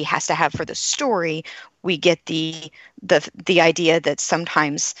everybody has to have for the story, we get the idea that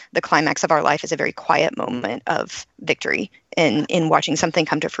sometimes the climax of our life is a very quiet moment of victory in watching something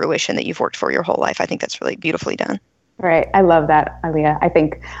come to fruition that you've worked for your whole life. I think that's really beautifully done. Right. I love that, Aaliyah. I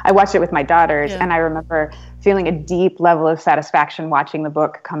think I watched it with my daughters, and I remember feeling a deep level of satisfaction watching the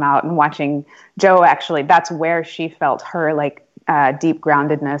book come out and watching Jo. Actually, that's where she felt her like deep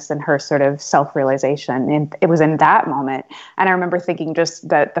groundedness and her sort of self-realization. And it was in that moment. And I remember thinking just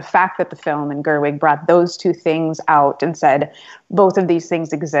that the fact that the film and Gerwig brought those two things out and said, both of these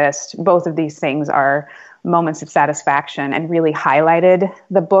things exist, both of these things are moments of satisfaction, and really highlighted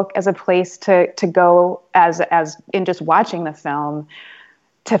the book as a place to go as in just watching the film,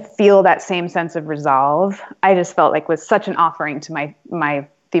 to feel that same sense of resolve. I just felt like was such an offering to my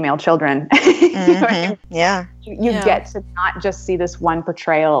female children. Mm-hmm. Yeah. You get to not just see this one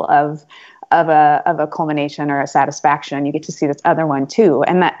portrayal of a culmination or a satisfaction. You get to see this other one too.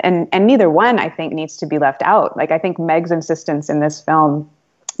 And neither one, I think, needs to be left out. Like, I think Meg's insistence in this film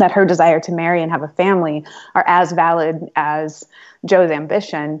that her desire to marry and have a family are as valid as Joe's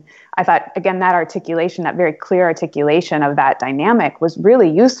ambition. I thought, again, that articulation, that very clear articulation of that dynamic was really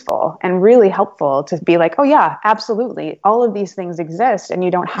useful and really helpful to be like, oh yeah, absolutely. All of these things exist, and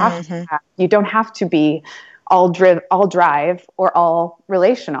you don't have you don't have to be all drive or all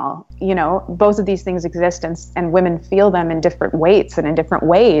relational. You know, both of these things exist, and women feel them in different weights and in different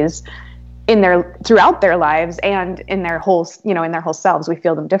ways throughout their lives, and in their whole selves. We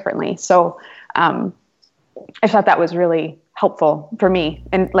feel them differently. So I thought that was really helpful for me,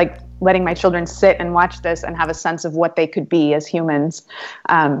 and like letting my children sit and watch this and have a sense of what they could be as humans.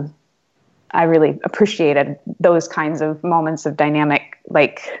 I really appreciated those kinds of moments of dynamic,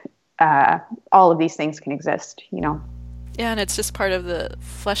 like all of these things can exist, you know? Yeah, and it's just part of the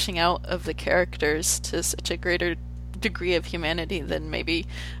fleshing out of the characters to such a greater degree of humanity than maybe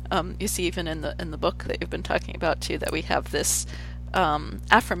you see even in the book that you've been talking about too, that we have this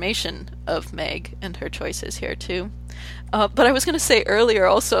affirmation of Meg and her choices here too. But I was going to say earlier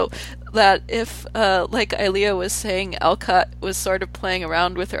also that if, like Ilea was saying, Alcott was sort of playing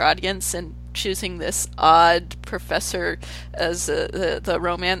around with her audience and choosing this odd professor as the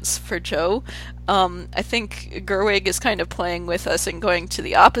romance for Joe, I think Gerwig is kind of playing with us and going to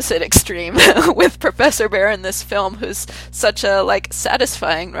the opposite extreme with Professor Bear in this film, who's such a like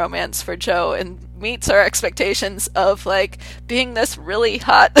satisfying romance for Joe and meets our expectations of like being this really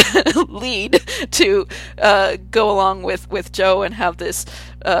hot lead to go along with Joe and have this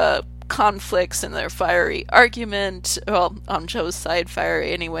conflicts in their fiery argument, well, on Joe's side,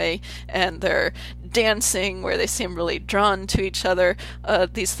 fiery anyway, and their dancing where they seem really drawn to each other.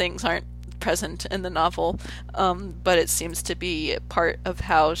 These things aren't present in the novel, but it seems to be part of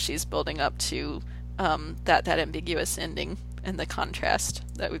how she's building up to that ambiguous ending and the contrast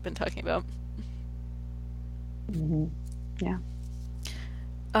that we've been talking about. Mm-hmm. Yeah.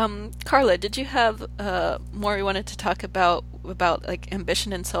 Carla, did you have more you wanted to talk about like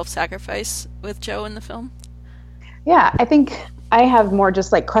ambition and self-sacrifice with Joe in the film? Yeah, I think I have more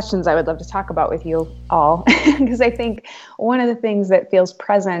just like questions I would love to talk about with you all, because I think one of the things that feels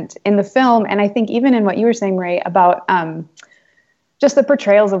present in the film, and I think even in what you were saying, Ray, about just the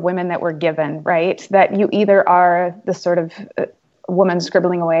portrayals of women that we're given, right? That you either are the sort of woman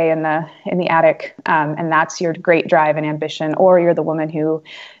scribbling away in the attic, and that's your great drive and ambition, or you're the woman who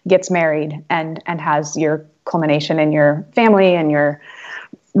gets married and has your culmination in your family and your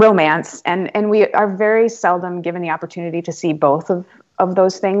romance, and we are very seldom given the opportunity to see both of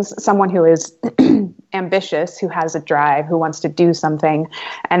those things. Someone who is ambitious, who has a drive, who wants to do something,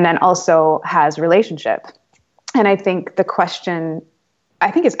 and then also has relationship. And I think the question,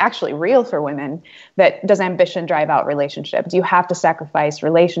 I think, is actually real for women, that does ambition drive out relationship? Do you have to sacrifice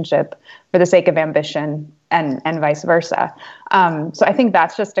relationship for the sake of ambition, and vice versa? So I think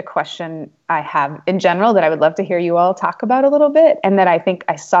that's just a question I have in general that I would love to hear you all talk about a little bit, and that I think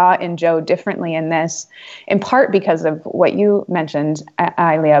I saw in Joe differently in this, in part because of what you mentioned,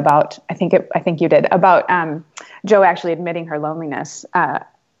 Ilea, about, I think you did, about Joe actually admitting her loneliness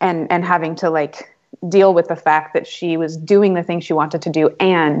and having to like deal with the fact that she was doing the thing she wanted to do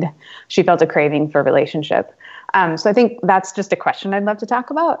and she felt a craving for relationship. So I think that's just a question I'd love to talk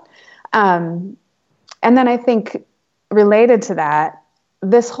about. And then I think related to that,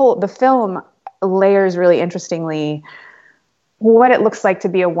 the film layers really interestingly what it looks like to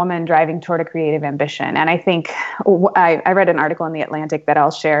be a woman driving toward a creative ambition. And I think I read an article in The Atlantic that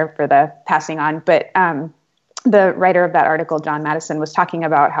I'll share for the passing on, but the writer of that article, John Madison, was talking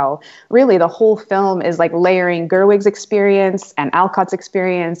about how really the whole film is like layering Gerwig's experience and Alcott's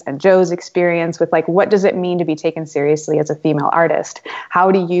experience and Joe's experience with like, what does it mean to be taken seriously as a female artist?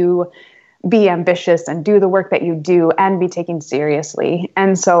 How do you be ambitious and do the work that you do and be taken seriously?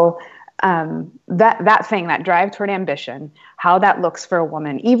 And so that thing, that drive toward ambition, how that looks for a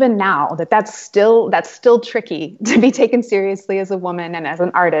woman, even now, that's still tricky to be taken seriously as a woman and as an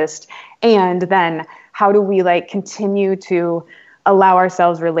artist. And then how do we like continue to allow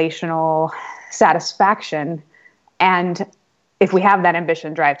ourselves relational satisfaction and if we have that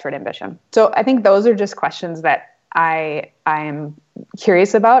ambition, drive toward ambition. So I think those are just questions that I am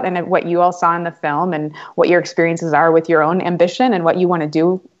curious about, and what you all saw in the film, and what your experiences are with your own ambition, and what you want to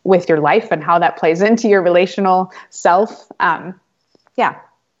do with your life, and how that plays into your relational self. Yeah.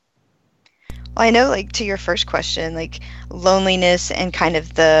 Well, I know, like, to your first question, like loneliness and kind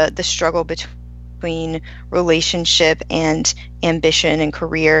of the struggle between relationship and ambition and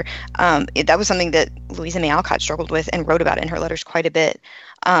career, that was something that Louisa May Alcott struggled with and wrote about in her letters quite a bit.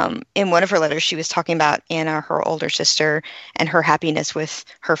 In one of her letters, she was talking about Anna, her older sister, and her happiness with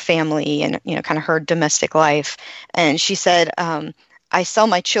her family and, kind of her domestic life. And she said, I sell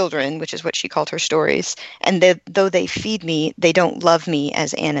my children, which is what she called her stories, and though they feed me, they don't love me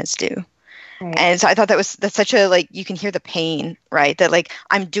as Anna's do. Right. And so I thought that's such a, like, you can hear the pain, right? That, like,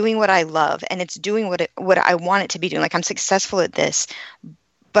 I'm doing what I love, and it's doing what I want it to be doing. Like, I'm successful at this,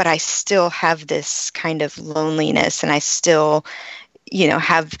 but I still have this kind of loneliness, and I still,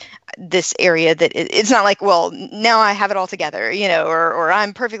 have this area that it's not like, well, now I have it all together, or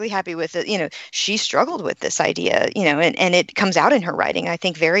I'm perfectly happy with it. She struggled with this idea, and it comes out in her writing, I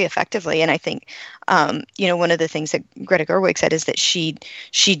think, very effectively. And I think, one of the things that Greta Gerwig said is that she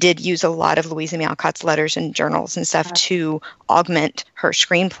did use a lot of Louisa May Alcott's letters and journals and stuff to augment her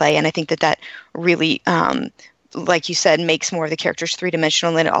screenplay. And I think that really, like you said, makes more of the characters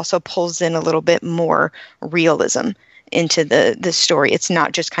three-dimensional, and it also pulls in a little bit more realism into the story. It's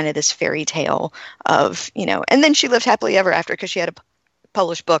not just kind of this fairy tale of, and then she lived happily ever after because she had a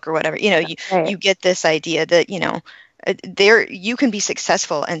published book or whatever. You get this idea that, there you can be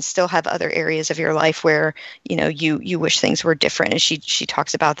successful and still have other areas of your life where, you wish things were different. And she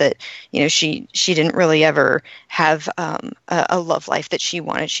talks about that, she didn't really ever have a love life that she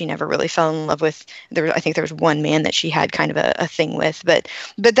wanted. She never really fell in love with, I think there was one man that she had kind of a thing with, but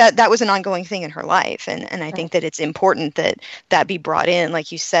that was an ongoing thing in her life. And I think that it's important that be brought in,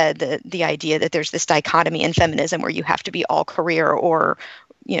 like you said, the idea that there's this dichotomy in feminism where you have to be all career or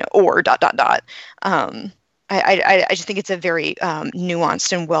dot. I just think it's a very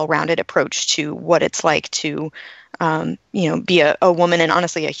nuanced and well-rounded approach to what it's like to, be a woman and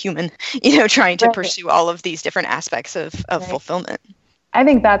honestly a human, trying to pursue all of these different aspects of fulfillment. I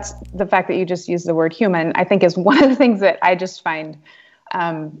think that's the fact that you just used the word human, I think, is one of the things that I just find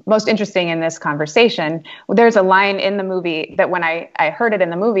most interesting in this conversation. There's a line in the movie that when I heard it in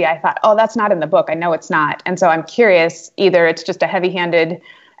the movie, I thought, oh, that's not in the book. I know it's not. And so I'm curious, either it's just a heavy-handed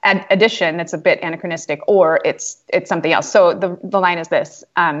addition that's a bit anachronistic, or it's something else. So the line is this: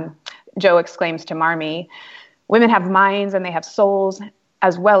 Joe exclaims to Marmee, "Women have minds and they have souls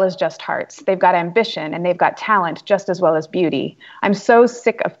as well as just hearts. They've got ambition and they've got talent just as well as beauty. I'm so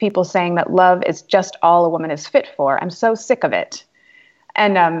sick of people saying that love is just all a woman is fit for. I'm so sick of it."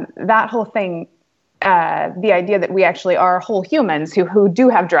 And that whole thing, the idea that we actually are whole humans who do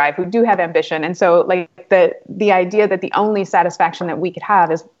have drive, who do have ambition. And so, like, the idea that the only satisfaction that we could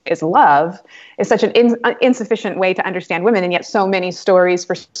have is love is such an insufficient way to understand women. And yet so many stories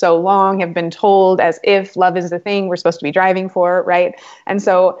for so long have been told as if love is the thing we're supposed to be driving for, right? And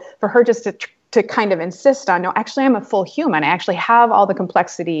so for her just to kind of insist on, no, actually I'm a full human. I actually have all the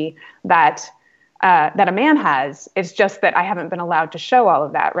complexity that a man has. It's just that I haven't been allowed to show all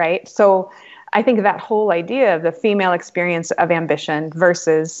of that, right? So I think that whole idea of the female experience of ambition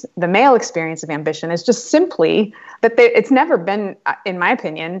versus the male experience of ambition is just simply that it's never been, in my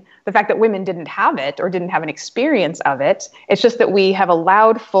opinion, the fact that women didn't have it or didn't have an experience of it. It's just that we have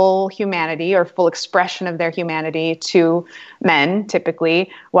allowed full humanity or full expression of their humanity to men, typically,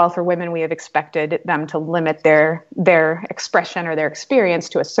 while for women we have expected them to limit their expression or their experience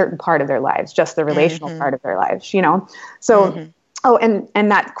to a certain part of their lives, just the relational part of their lives, So. Oh,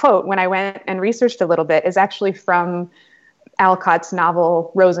 and that quote, when I went and researched a little bit, is actually from Alcott's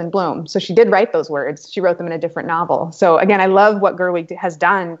novel Rose in Bloom. So she did write those words. She wrote them in a different novel. So again, I love what Gerwig has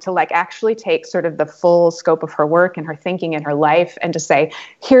done to, like, actually take sort of the full scope of her work and her thinking and her life and to say,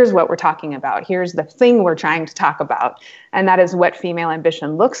 here's what we're talking about. Here's the thing we're trying to talk about. And that is what female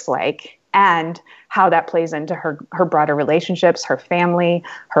ambition looks like and how that plays into her broader relationships, her family,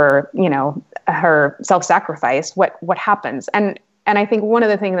 her self-sacrifice, what happens. And I think one of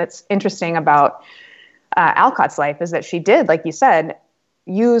the things that's interesting about Alcott's life is that she did, like you said,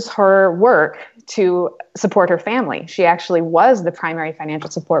 use her work to support her family. She actually was the primary financial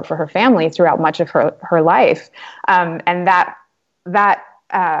support for her family throughout much of her life. And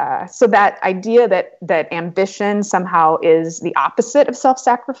so that idea that ambition somehow is the opposite of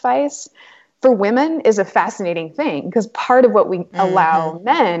self-sacrifice, for women is a fascinating thing, because part of what we allow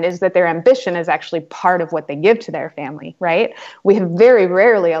men is that their ambition is actually part of what they give to their family, right? We have very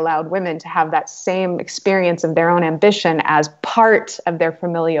rarely allowed women to have that same experience of their own ambition as part of their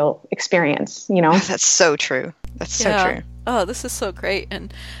familial experience, you know? That's so true. That's so true. Oh, this is so great.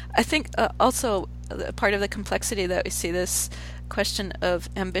 And I think also part of the complexity that we see this question of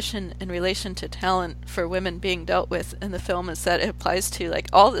ambition in relation to talent for women being dealt with in the film is that it applies to like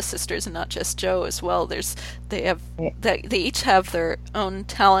all the sisters and not just Jo as well. They each have their own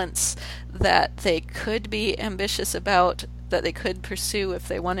talents that they could be ambitious about, that they could pursue if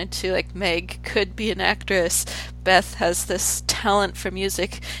they wanted to. Like Meg could be an actress, Beth has this talent for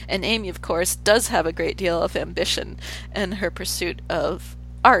music, and Amy, of course, does have a great deal of ambition in her pursuit of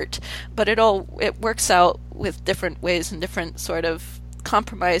art, but it works out with different ways and different sort of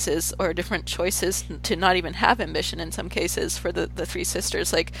compromises or different choices to not even have ambition in some cases for the three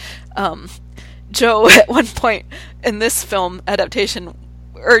sisters. Like Jo at one point in this film adaptation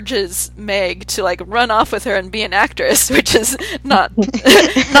urges Meg to like run off with her and be an actress, which is not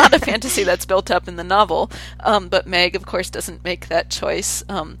not a fantasy that's built up in the novel, but Meg of course doesn't make that choice.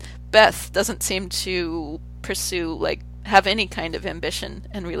 Beth doesn't seem to pursue have any kind of ambition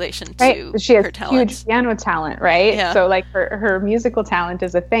in relation to she has her talents. Huge piano talent, right? Yeah. So like her musical talent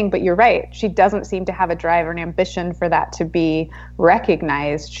is a thing, but you're right. She doesn't seem to have a drive or an ambition for that to be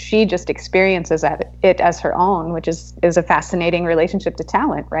recognized. She just experiences it as her own, which is a fascinating relationship to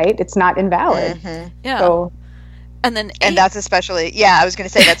talent, right? It's not invalid. Yeah. So, and that's especially, I was going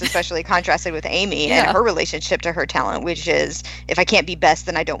to say that's especially contrasted with Amy and her relationship to her talent, which is, if I can't be best,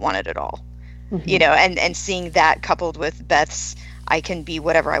 then I don't want it at all. You know, and seeing that coupled with Beth's, I can be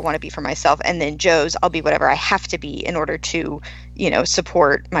whatever I want to be for myself, and then Jo's, I'll be whatever I have to be in order to,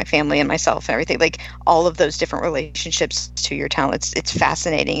 support my family and myself and everything. Like all of those different relationships to your talents, it's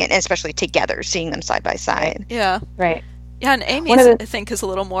fascinating, and especially together, seeing them side by side. Yeah. Right. Yeah, and Amy, I think, is a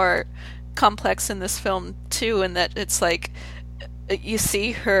little more complex in this film too, in that it's like you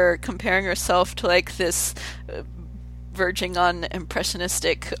see her comparing herself to like this verging on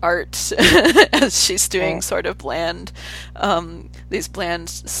impressionistic art as she's doing sort of these bland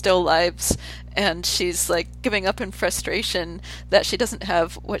still lives, and she's like giving up in frustration that she doesn't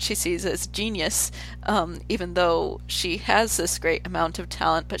have what she sees as genius, even though she has this great amount of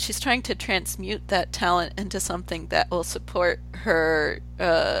talent, but she's trying to transmute that talent into something that will support her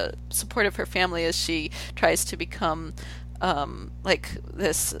support of her family as she tries to become like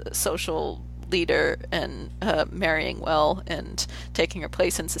this social leader and marrying well and taking her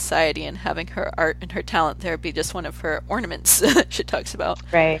place in society, and having her art and her talent there be just one of her ornaments she talks about.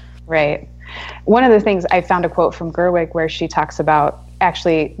 Right. One of the things, I found a quote from Gerwig where she talks about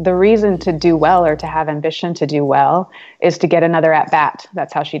actually the reason to do well, or to have ambition to do well, is to get another at bat.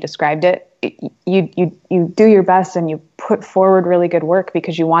 That's how she described it. You do your best and you put forward really good work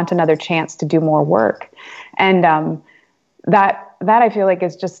because you want another chance to do more work. And that I feel like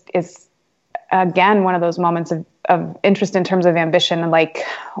is again one of those moments of interest in terms of ambition. And like,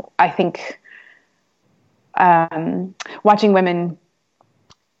 I think watching women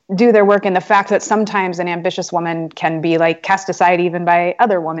do their work, and the fact that sometimes an ambitious woman can be like cast aside even by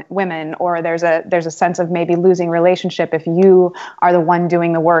other women, or there's a sense of maybe losing relationship if you are the one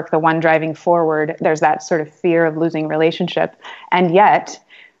doing the work, the one driving forward. There's that sort of fear of losing relationship, and yet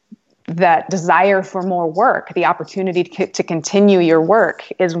that desire for more work, the opportunity to continue your work,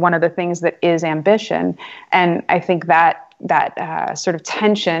 is one of the things that is ambition. And I think that sort of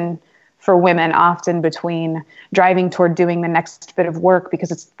tension for women often between driving toward doing the next bit of work because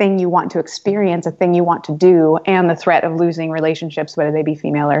it's a thing you want to experience, a thing you want to do, and the threat of losing relationships, whether they be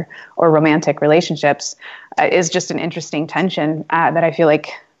female or romantic relationships, is just an interesting tension that I feel like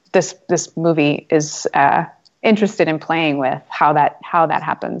this movie is interested in playing with, how that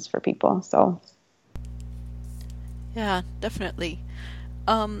happens for people. So yeah, definitely.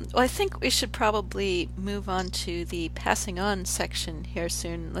 Well, I think we should probably move on to the passing on section here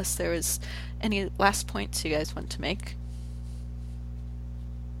soon, unless there was any last points you guys want to make.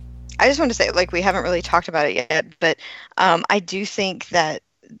 I just want to say, like, we haven't really talked about it yet, but I do think that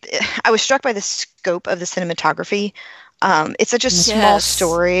I was struck by the scope of the cinematography. It's such a small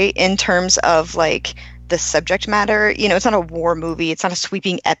story in terms of, like, the subject matter. It's not a war movie. It's not a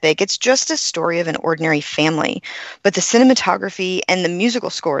sweeping epic. It's just a story of an ordinary family. But the cinematography and the musical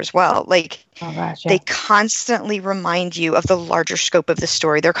score as well, like, they constantly remind you of the larger scope of the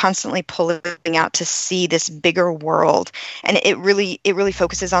story. They're constantly pulling out to see this bigger world. And it really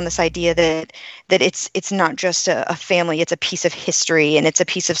focuses on this idea that it's not just a family. It's a piece of history, and it's a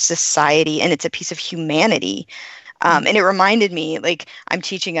piece of society, and it's a piece of humanity. And it reminded me, like, I'm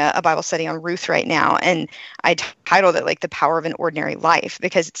teaching a Bible study on Ruth right now, and I titled it, like, The Power of an Ordinary Life,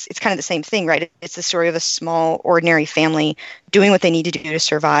 because it's kind of the same thing, right? It's the story of a small, ordinary family doing what they need to do to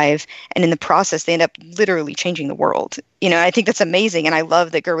survive, and in the process, they end up literally changing the world. I think that's amazing, and I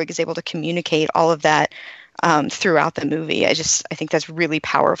love that Gerwig is able to communicate all of that throughout the movie. I think that's really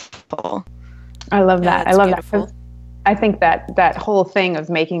powerful. I love that. I love beautiful. that. I think that whole thing of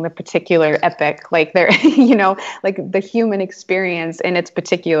making the particular epic, like there, like the human experience in its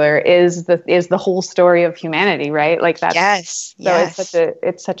particular is the whole story of humanity, right? Like that's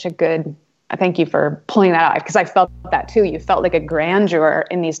it's such a good. Thank you for pulling that out, because I felt that too. You felt like a grandeur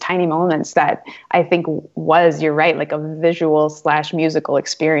in these tiny moments that I think you're right, like a visual / musical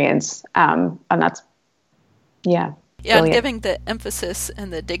experience, and that's Yeah, brilliant. and giving the emphasis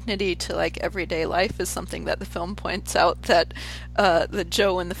and the dignity to like everyday life is something that the film points out that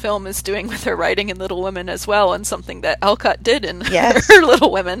Jo in the film is doing with her writing in Little Women as well, and something that Alcott did in her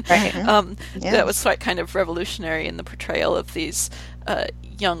Little Women. Right. That was kind of revolutionary in the portrayal of these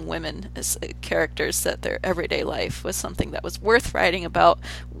young women as characters, that their everyday life was something that was worth writing about,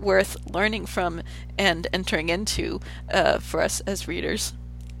 worth learning from, and entering into for us as readers.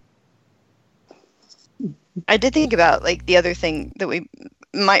 I did think about, like, the other thing that we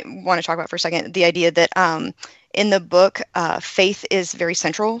might want to talk about for a second, the idea that in the book, faith is very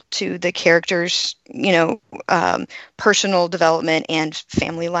central to the characters', personal development and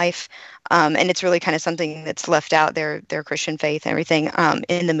family life. And it's really kind of something that's left out, their Christian faith and everything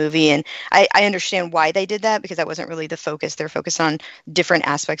in the movie. And I understand why they did that, because that wasn't really the focus. They're focused on different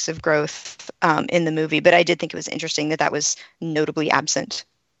aspects of growth in the movie. But I did think it was interesting that was notably absent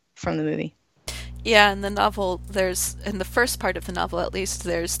from the movie. Yeah, in the novel, in the first part of the novel at least,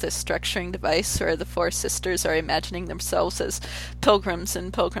 there's this structuring device where the four sisters are imagining themselves as pilgrims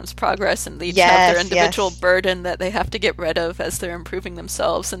in Pilgrim's Progress, and they each have their individual burden that they have to get rid of as they're improving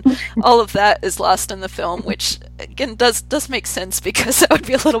themselves, and all of that is lost in the film, which again does make sense, because that would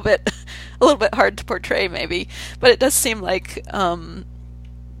be a little bit hard to portray maybe, but it does seem like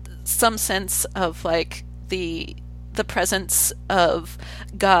some sense of like the presence of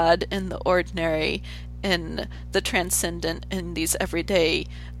God in the ordinary, in the transcendent, in these everyday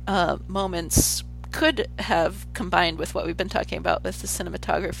moments could have combined with what we've been talking about with the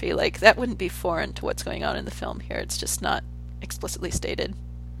cinematography. Like, that wouldn't be foreign to what's going on in the film here. It's just not explicitly stated,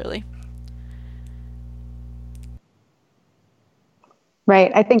 really.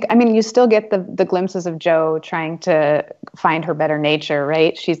 Right. You still get the glimpses of Jo trying to find her better nature,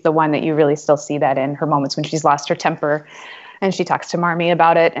 right? She's the one that you really still see that in her moments when she's lost her temper, and she talks to Marmee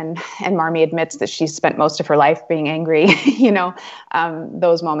about it, and Marmee admits that she's spent most of her life being angry.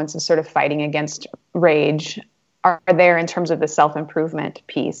 Those moments of sort of fighting against rage are there in terms of the self-improvement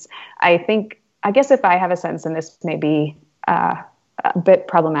piece. I guess if I have a sense, and this may be a bit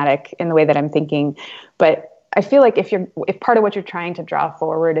problematic in the way that I'm thinking, but I feel like if part of what you're trying to draw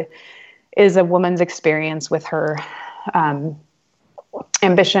forward is a woman's experience with her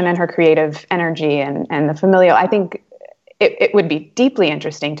ambition and her creative energy and the familial, I think it would be deeply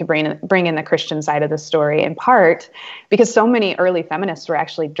interesting to bring in the Christian side of the story, in part because so many early feminists were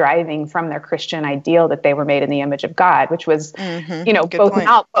actually driving from their Christian ideal that they were made in the image of God, which was, both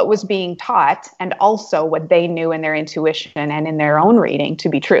not what was being taught and also what they knew in their intuition and in their own reading to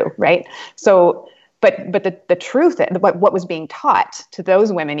be true, right? So, but the truth, what was being taught to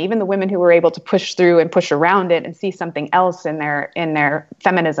those women, even the women who were able to push through and push around it and see something else in their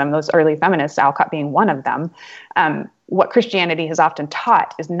feminism, those early feminists, Alcott being one of them, what Christianity has often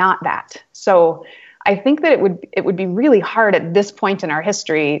taught is not that. So I think that it would be really hard at this point in our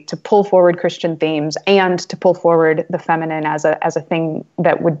history to pull forward Christian themes and to pull forward the feminine as a thing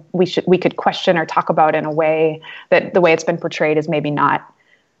that we could question or talk about in a way that the way it's been portrayed is maybe not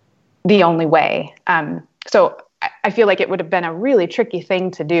the only way. So I feel like it would have been a really tricky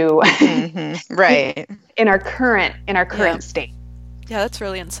thing to do, right? in our current state. Yeah, that's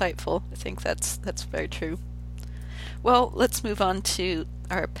really insightful. I think that's very true. Well, let's move on to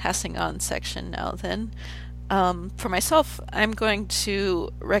our passing on section now then. For myself, I'm going to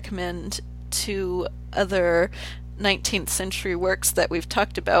recommend two other 19th century works that we've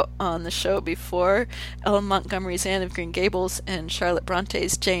talked about on the show before, Ellen Montgomery's Anne of Green Gables and Charlotte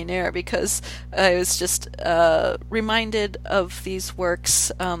Bronte's Jane Eyre, because I was just reminded of these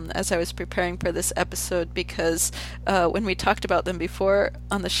works as I was preparing for this episode, because when we talked about them before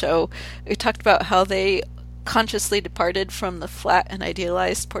on the show, we talked about how they consciously departed from the flat and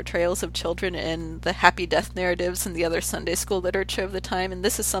idealized portrayals of children in the happy death narratives and the other Sunday school literature of the time, and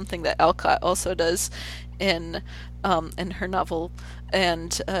this is something that Alcott also does in in her novel,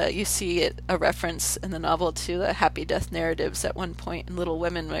 and you see a reference in the novel to the happy death narratives at one point in Little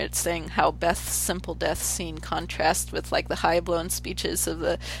Women, where it's saying how Beth's simple death scene contrasts with like the high-blown speeches of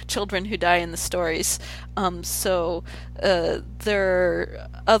the children who die in the stories. So there are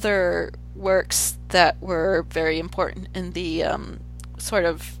other works that were very important in the sort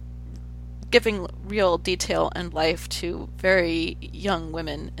of giving real detail and life to very young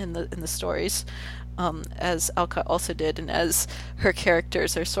women in the stories, as Alcott also did, and as her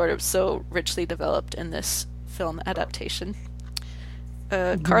characters are sort of so richly developed in this film adaptation.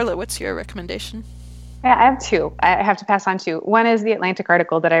 Carla, what's your recommendation? Yeah, I have two. I have to pass on two. One is the Atlantic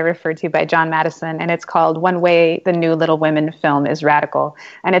article that I referred to by John Madison, and it's called "One Way the New Little Women Film is Radical."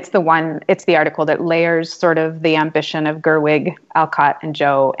 And it's the article that layers sort of the ambition of Gerwig, Alcott, and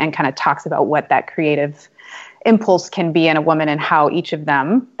Joe, and kind of talks about what that creative impulse can be in a woman and how each of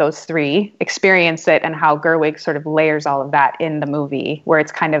them, those three, experience it, and how Gerwig sort of layers all of that in the movie, where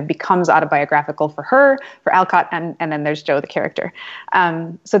it's kind of becomes autobiographical for her, for Alcott, and then there's Joe, the character.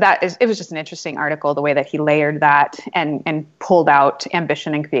 So it was just an interesting article, the way that he layered that and pulled out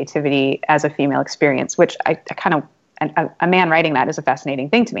ambition and creativity as a female experience, which I kind of, a man writing that is a fascinating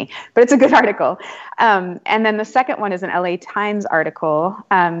thing to me, but it's a good article. And then the second one is an LA Times article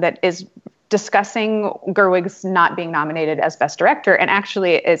that is discussing Gerwig's not being nominated as Best Director, and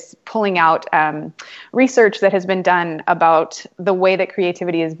actually is pulling out research that has been done about the way that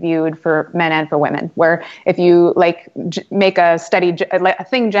creativity is viewed for men and for women, where if you make a study, a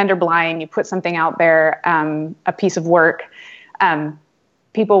thing gender blind, you put something out there, a piece of work,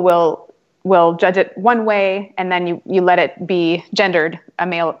 people will judge it one way, and then you let it be gendered, a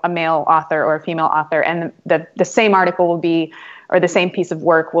male author or a female author, and the same article will be, or the same piece of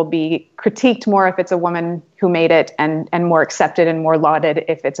work will be critiqued more if it's a woman who made it, and more accepted and more lauded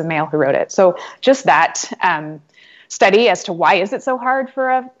if it's a male who wrote it. So just that study as to why is it so hard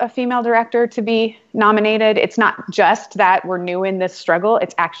for a female director to be nominated. It's not just that we're new in this struggle.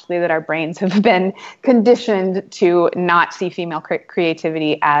 It's actually that our brains have been conditioned to not see female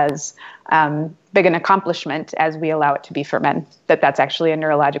creativity as big an accomplishment as we allow it to be for men. That's actually a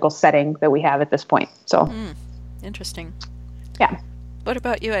neurological setting that we have at this point. So Interesting. Yeah. What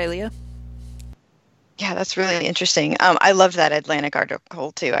about you, Alia? Yeah, that's really interesting. I loved that Atlantic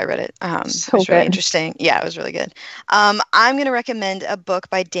article too. I read it. It was really interesting. Yeah, it was really good. I'm going to recommend a book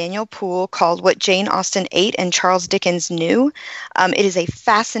by Daniel Poole called What Jane Austen Ate and Charles Dickens Knew. It is a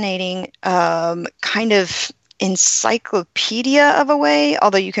fascinating kind of encyclopedia of a way,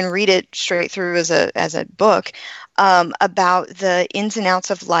 although you can read it straight through as a book, about the ins and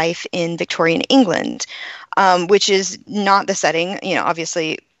outs of life in Victorian England. Which is not the setting,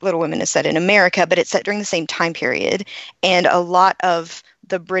 obviously Little Women is set in America, but it's set during the same time period. And a lot of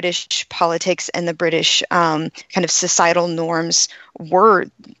the British politics and the British kind of societal norms were,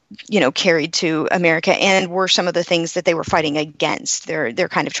 carried to America, and were some of the things that they were fighting against. They're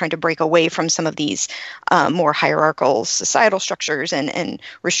kind of trying to break away from some of these more hierarchical societal structures and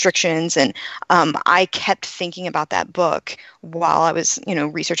restrictions. And I kept thinking about that book while I was,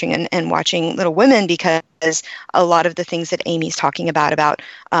 researching and watching Little Women, because a lot of the things that Amy's talking about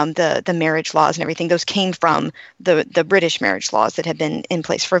the marriage laws and everything, those came from the British marriage laws that had been in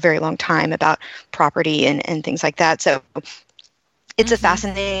place for a very long time about property and things like that. So it's a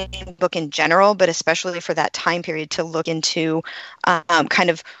fascinating book in general, but especially for that time period, to look into kind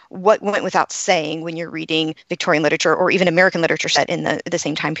of what went without saying when you're reading Victorian literature or even American literature set in the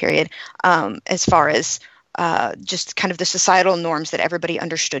same time period, as far as just kind of the societal norms that everybody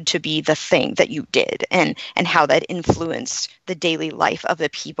understood to be the thing that you did, and how that influenced the daily life of the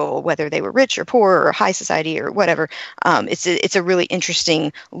people, whether they were rich or poor or high society or whatever. It's a really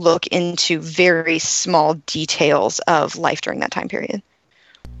interesting look into very small details of life during that time period.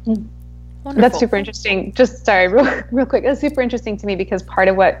 Wonderful. That's super interesting. Just sorry, real quick. It's super interesting to me because part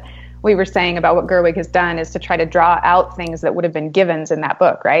of what we were saying about what Gerwig has done is to try to draw out things that would have been givens in that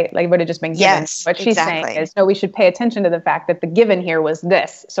book, right? Like, would have just been givens. Yes, what she's saying is, no, we should pay attention to the fact that the given here was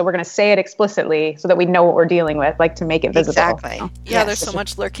this. So we're going to say it explicitly so that we know what we're dealing with, like to make it visible. Exactly. You know? Yeah, there's so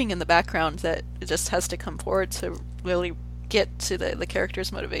much lurking in the background that it just has to come forward to really get to the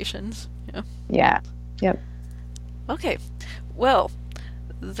characters' motivations. Yeah. Yep. Okay. Well,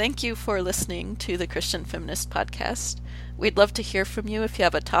 thank you for listening to the Christian Feminist podcast. We'd love to hear from you if you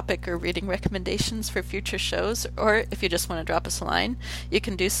have a topic or reading recommendations for future shows, or if you just want to drop us a line. You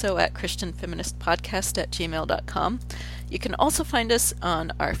can do so at christianfeministpodcast@gmail.com. You can also find us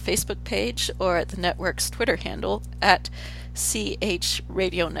on our Facebook page or at the network's Twitter handle at CH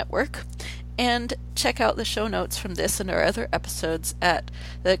Radio Network. And check out the show notes from this and our other episodes at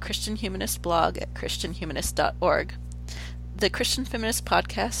the Christian Humanist blog at christianhumanist.org. The Christian Feminist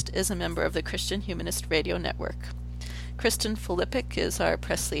podcast is a member of the Christian Humanist Radio Network. Kristen Filippic is our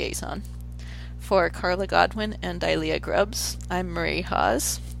press liaison. For Carla Godwin and Ilea Grubbs, I'm Marie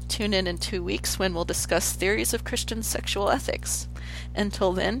Haas. Tune in 2 weeks when we'll discuss theories of Christian sexual ethics.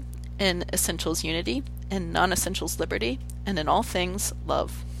 Until then, in essentials unity, in non-essentials liberty, and in all things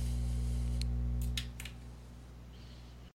love.